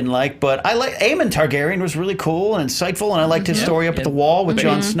I didn't like, but I like Aemon Targaryen was really cool and insightful, and I liked his story up at the wall with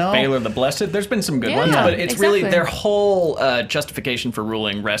Jon Snow. Baylor the Blessed. There's been some good Yeah, ones, but it's really exactly. their whole justification for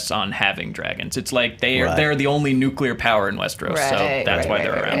ruling rests on having dragons. It's like they're the only nuclear power in Westeros, so that's why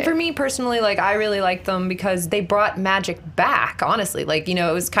they're around. And for me personally, like I really like them because they brought magic back. Honestly, like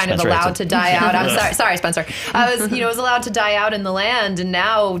it was kind Spencer of allowed hates to it. die out. I'm sorry, Spencer. It was allowed to die out in the land, and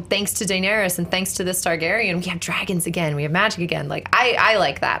now thanks to Daenerys and thanks to this Targaryen, we have dragons again. We have magic again. Like I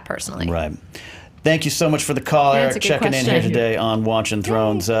like that personally. Right. Thank you so much for the call, Yeah, Eric, it's a good checking in here question. today on Watching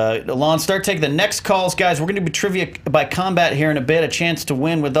Thrones. Alon, start taking the next calls, guys. We're going to do Trivia by Combat here in a bit, a chance to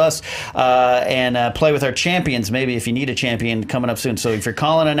win with us and play with our champions, maybe if you need a champion coming up soon. So if you're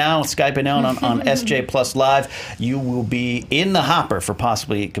calling in now, Skyping out on SJ Plus Live, you will be in the hopper for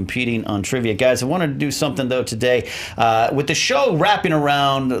possibly competing on trivia. Guys, I wanted to do something, though, today. With the show wrapping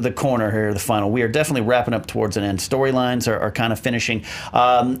around the corner here, the final, we are definitely wrapping up towards an end. Storylines are kind of finishing.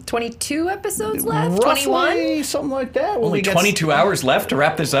 22 episodes left. Roughly 21. something like that. When Only we get 22 hours left to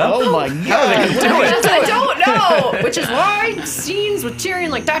wrap this up. Oh my God! How are they gonna do it? I don't know. Which is why scenes with Tyrion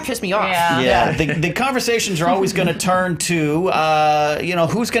like that piss me off. Yeah, the conversations are always going to turn to,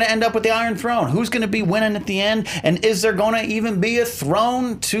 who's going to end up with the Iron Throne? Who's going to be winning at the end? And is there going to even be a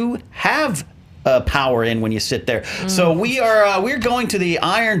throne to have power in when you sit there? So we're going to the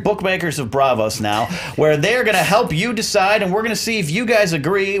Iron Bookmakers of Bravos now, where they're going to help you decide, and we're going to see if you guys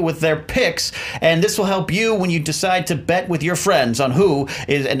agree with their picks, and this will help you when you decide to bet with your friends on who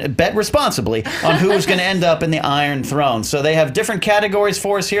is, and bet responsibly, on who's going to end up in the Iron Throne. So they have different categories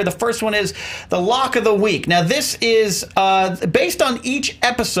for us here. The first one is the Lock of the Week. Now this is based on each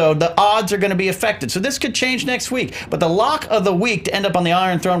episode, the odds are going to be affected. So this could change next week. But the Lock of the Week to end up on the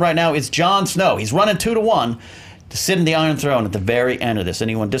Iron Throne right now is Jon Snow. He's running 2-1 to sit in the Iron Throne at the very end of this.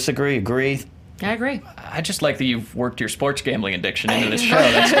 Anyone disagree? Agree? I agree. I just like that you've worked your sports gambling addiction into this show.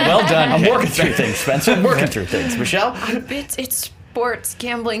 That's well done. I'm working through things, Spencer. I'm working through things. Michelle? It's sports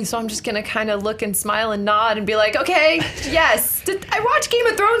gambling, so I'm just gonna kind of look and smile and nod and be like, okay, yes. I watch Game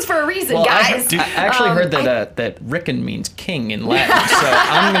of Thrones for a reason, guys. I actually heard that Rickon means king in Latin, so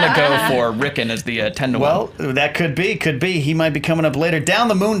I'm gonna go for Rickon as the 10-1. Well, that could be. He might be coming up later. Down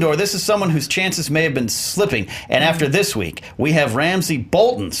the Moon Door, this is someone whose chances may have been slipping. And after this week, we have Ramsay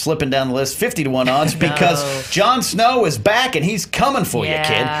Bolton slipping down the list, 50-1 odds, because Jon Snow is back and he's coming for you,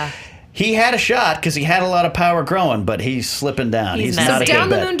 kid. He had a shot because he had a lot of power growing, but he's slipping down. He's not a good Down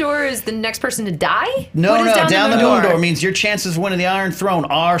the bet. Moon Door is the next person to die? No, What is down the moon door means your chances of winning the Iron Throne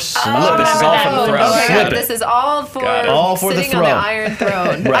are slipping. This is all for the throne. Okay, Slipping. this is all for, All for the sitting on the throne. Iron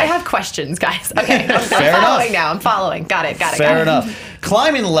Throne. Right. I have questions, guys. Okay, I'm Fair following enough. now. I'm following. Got it. Fair enough.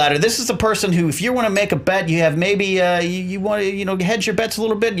 Climbing the ladder. This is a person who, if you want to make a bet, you have maybe you want to hedge your bets a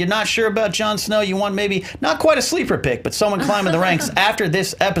little bit. You're not sure about Jon Snow. You want maybe not quite a sleeper pick, but someone climbing the ranks. After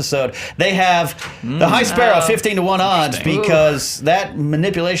this episode, they have the High Sparrow 15-1 odds because that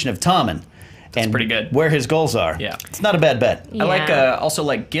manipulation of Tommen. And pretty good. Where his goals are. Yeah. It's not a bad bet. I like also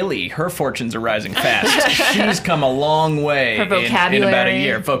like Gilly. Her fortunes are rising fast. She's come a long way Her in about a vocabulary.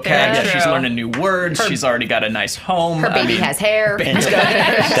 year. Very She's true. learning new words. She's already got a nice home. Her baby has hair. And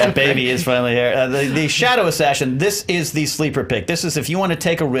that baby is finally here. The Shadow Assassin, this is the sleeper pick. This is if you want to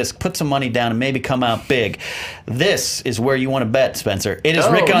take a risk, put some money down, and maybe come out big. This is where you want to bet, Spencer. It is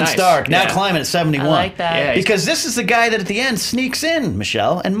Rickon nice. Stark, now Yeah. climbing at 71. I like that. Yeah, Because this is the guy that at the end sneaks in,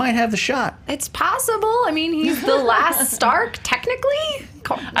 Michelle, and might have the shot. It's possible. I mean, he's the last Stark, technically.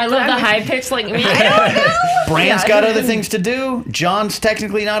 I love the high pitch like me. Bran's got other things to do. John's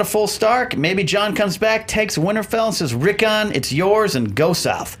technically not a full Stark. Maybe John comes back, takes Winterfell, and says, Rickon, it's yours, and go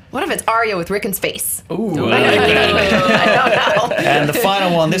south. What if it's Arya with Rickon's face? Ooh, I like that. I don't know. And the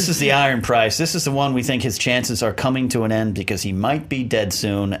final one, this is the Iron Price. This is the one we think his chances are coming to an end because he might be dead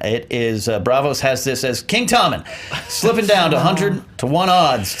soon. It is, Bravos has this as King Tommen, slipping down to 100-1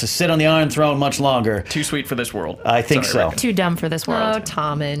 odds to sit on the Iron Throne much longer. Too sweet for this world. I think Sorry, so. Rickon. Too dumb for this Oh, world.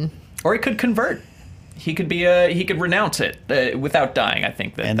 Tommen. Or he could convert. He could be he could renounce it without dying. I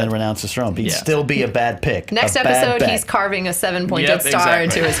think that. And then renounce his throne. He'd Yeah. still be a bad pick. Next a bad episode, bet. he's carving a 7-pointed Yep, star exactly.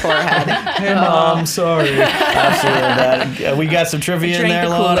 into his forehead. Hey, Mom, sorry. Absolutely. We got some trivia in Drink there, the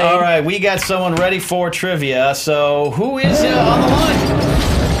Lon. Kool-Aid. All right, we got someone ready for trivia. So who is on the line?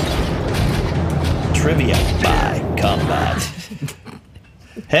 Trivia by Combat.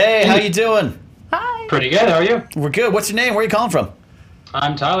 Hey, how you doing? Hi. Pretty good. How are you? We're good. What's your name? Where are you calling from?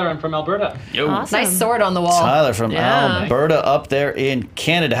 I'm Tyler. I'm from Alberta. Yo. Awesome. Nice sword on the wall. Tyler from Yeah. Alberta up there in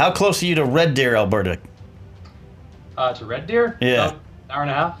Canada. How close are you to Red Deer, Alberta? To Red Deer? Yeah. About an hour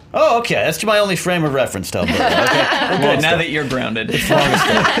and a half. Oh, okay. That's my only frame of reference to Alberta. Okay. Good, now that you're grounded.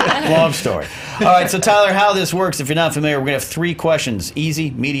 Long story. All right, so Tyler, how this works, if you're not familiar, we're going to have 3 questions,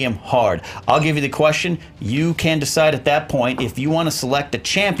 easy, medium, hard. I'll give you the question. You can decide at that point if you want to select a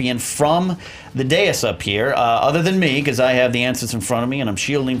champion from the dais up here, other than me, because I have the answers in front of me, and I'm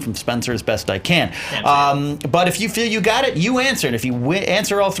shielding from Spencer as best I can. But if you feel you got it, you answer it. If you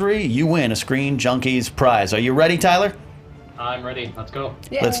answer all 3, you win a Screen Junkies prize. Are you ready, Tyler? I'm ready. Let's go.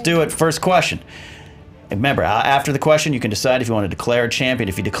 Let's do it. First question. Remember, after the question, you can decide if you want to declare a champion.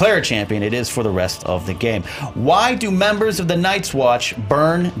 If you declare a champion, it is for the rest of the game. Why do members of the Night's Watch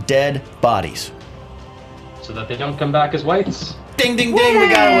burn dead bodies? So that they don't come back as whites. Ding, ding, ding. We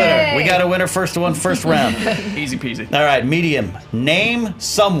got a winner. We got a winner. First round. Easy peasy. All right, medium. Name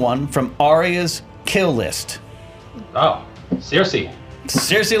someone from Arya's kill list. Oh, Cersei.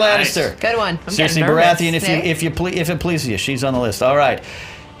 Cersei Lannister. Good one. I'm Cersei getting nervous. Baratheon, if it pleases you, she's on the list. All right,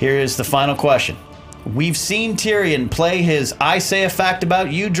 here is the final question. We've seen Tyrion play his I Say a Fact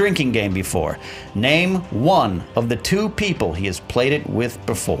About You drinking game before. Name one of the 2 people he has played it with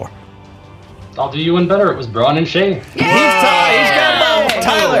before. I'll do you one better. It was Bronn and Shay. He's got both.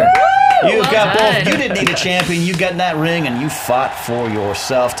 Tyler, you've got done. both. You didn't need a champion. You got in that ring and you fought for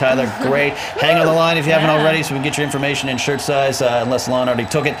yourself. Tyler, great. Hang on the line if you haven't already so we can get your information in shirt size, unless Lon already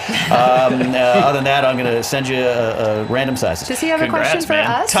took it. Other than that, I'm going to send you a random size. Does he have Congrats, a question for man.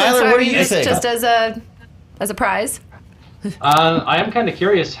 us? Tyler, So, what I do mean, you think? Just as a prize. I am kind of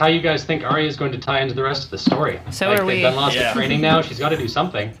curious how you guys think Arya is going to tie into the rest of the story. So like, are we. They've done lots Yeah. of training now. She's got to do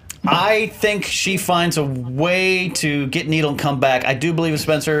something. I think she finds a way to get Needle and come back. I do believe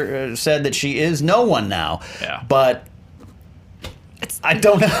Spencer said that she is no one now. Yeah. But I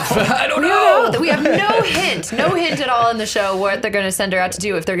don't know. I don't No, we have no hint at all in the show what they're going to send her out to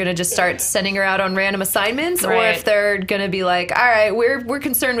do. If they're going to just start sending her out on random assignments, or Right. if they're going to be like, all right, we're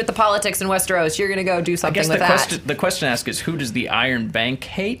concerned with the politics in Westeros. You're going to go do I something guess with that. the question asked is, who does the Iron Bank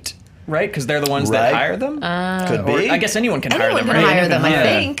hate? Right? Because they're the ones Right. that hire them? Could Or be. I guess anyone can hire Anyone them, can right? hire them, I Yeah.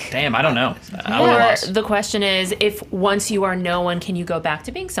 think. Damn, I don't know. I'm Or lost. the question is, if once you are no one, can you go back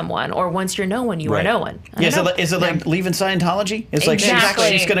to being someone? Or once you're no one, you Right. are no one. I Yeah, don't know. is it like leaving Scientology? It's like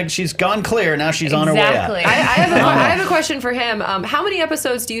Exactly. she's gone clear. Now she's on her way Exactly. out. I have a question for him. How many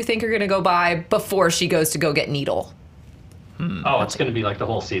episodes do you think are going to go by before she goes to go get Needle? Oh, it's going to be like the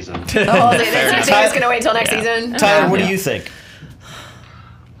whole season. Oh, you think it's going to wait till next Yeah. season? Tyler, what do you think?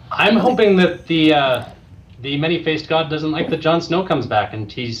 I'm hoping that the many-faced god doesn't like that Jon Snow comes back, and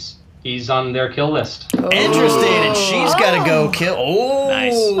he's on their kill list. Interesting, and she's got to go kill. Oh,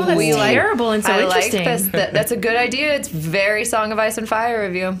 Nice. Well, that's We like- terrible and so I like interesting. this. That's a good idea. It's very Song of Ice and Fire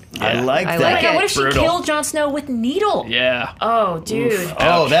of you. I like I that. Oh my like God, it. what if she Brutal. killed Jon Snow with Needle? Yeah. Oh, dude.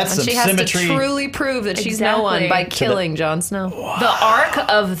 Oh, that's And some she has symmetry. to truly prove that she's no one Exactly. by killing Jon Snow. The arc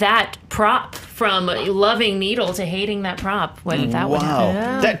of that prop from loving Needle to hating that prop when that would Wow,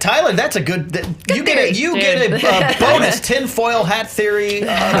 happen. that Tyler, that's a good. You get a theory. a bonus tinfoil hat theory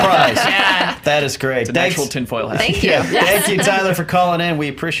prize. Yeah. That is great. It's an actual tinfoil hat. Thank you. Yeah, thank you, Tyler, for calling in. We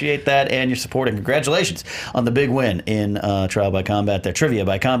appreciate that and your support. And congratulations on the big win in Trial by Combat, there, Trivia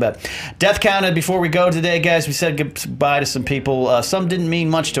by Combat. Death counted before we go today, guys. We said goodbye to some people. Some didn't mean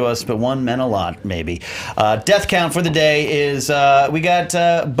much to us, but one meant a lot, maybe. Death count for the day is we got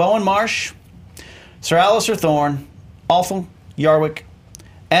Bowen Marsh, Sir Alistair Thorne, Althel, Yarwick,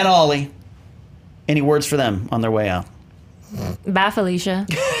 and Ollie. Any words for them on their way out? Bye, Felicia.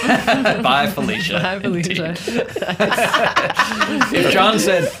 Bye, Felicia. Bye, Felicia. If John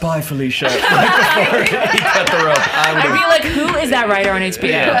said, bye, Felicia, right before he cut the rope, I would I'd have. be like, who is that writer on HBO?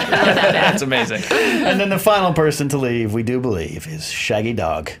 That's amazing. And then the final person to leave, we do believe, is Shaggy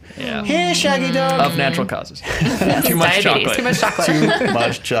Dog. Yeah. Hey, Shaggy Dog. Of natural causes. Too much Diabetes. chocolate. Too much chocolate. Too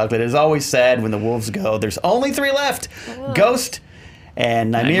much chocolate. It's always sad when the wolves go. There's only 3 left. Ghost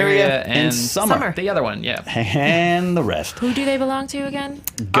and Nymeria and Summer. The other one, yeah. And the rest. Who do they belong to again?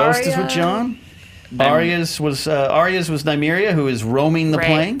 Ghost is Arya. with John. Arya's was Nymeria, who is roaming the Right.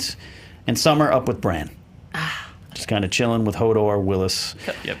 plains, and Summer up with Bran. Just kind of chilling with Hodor, Willis.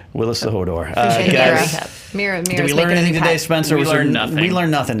 Yep. Willis the Hodor. Appreciate the Guys, recap. Mira's Did we learn making a anything new today, pet. Spencer? We Was there- learned nothing. We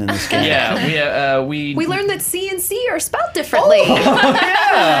learned nothing in this game. Yeah, we We learned that C and C are spelled differently.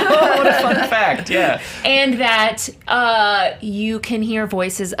 Oh, what a fun fact! Yeah. And that you can hear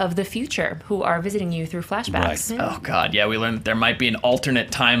voices of the future who are visiting you through flashbacks. Oh God, yeah, we learned that there might be an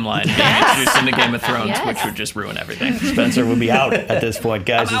alternate timeline being introduced into Game of Thrones, Yes. which would just ruin everything. Spencer will be out at this point,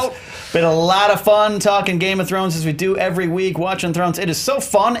 guys. I'm out. It's been a lot of fun talking Game of Thrones as we do every week, watching Thrones. It is so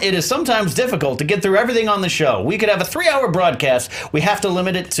fun. It is sometimes difficult to get through everything on the show. We could have a 3-hour broadcast. We have to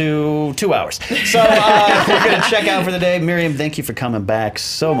limit it to 2 hours. So we're going to check out for the day. Miriam, thank you for coming back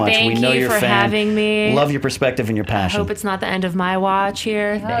so much. Thank we know you you're a for fan. having me. Love your perspective and your passion. Hope it's not the end of my watch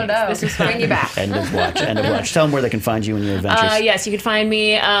here. Oh Thanks. no, This was fun. bring you back. End of watch. End of watch. Tell them where they can find you and your adventures. Yes, you can find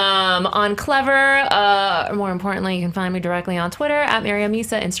me on Clever. Or more importantly, you can find me directly on Twitter at Miriam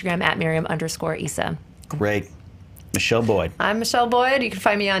Issa, Instagram at Miriam_Issa. Great. Michelle Boyd. I'm Michelle Boyd. You can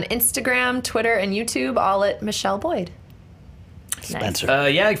find me on Instagram, Twitter, and YouTube, all at Michelle Boyd. Spencer.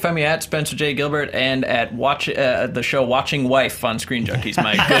 Yeah, you can find me at Spencer J. Gilbert and at the show Watching Wife on Screen Junkies,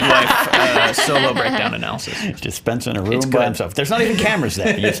 my good wife solo breakdown analysis. Just Spencer in a room It's by good. himself. There's not even cameras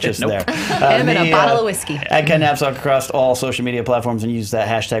there. It's just there. And a bottle of whiskey. At Ken Knapsack across all social media platforms and use that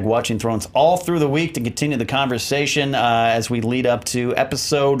hashtag Watching Thrones all through the week to continue the conversation as we lead up to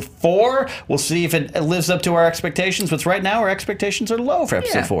episode 4. We'll see if it lives up to our expectations. But right now, our expectations are low for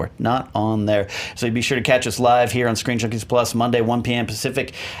episode 4. Not on there. So be sure to catch us live here on Screen Junkies Plus Monday, 1 p.m.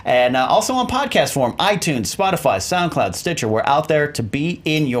 Pacific. And also on podcast form, iTunes, Spotify, SoundCloud, Stitcher. We're out there to be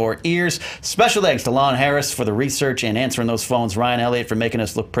in your ears. Special thanks to Lon Harris for the research and answering those phones. Ryan Elliott for making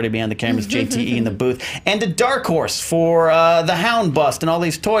us look pretty behind the cameras. JTE in the booth. And to Dark Horse for the Hound Bust and all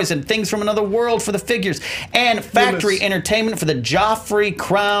these toys and things from another world for the figures. And Factory Entertainment for the Joffrey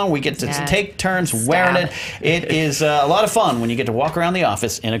crown. We get to take turns wearing it. It is a lot of fun when you get to walk around the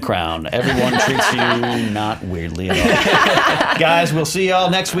office in a crown. Everyone treats you not weirdly at all. Guys, we'll see y'all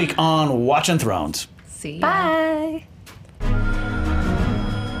next week on Watching Thrones. See ya. Bye.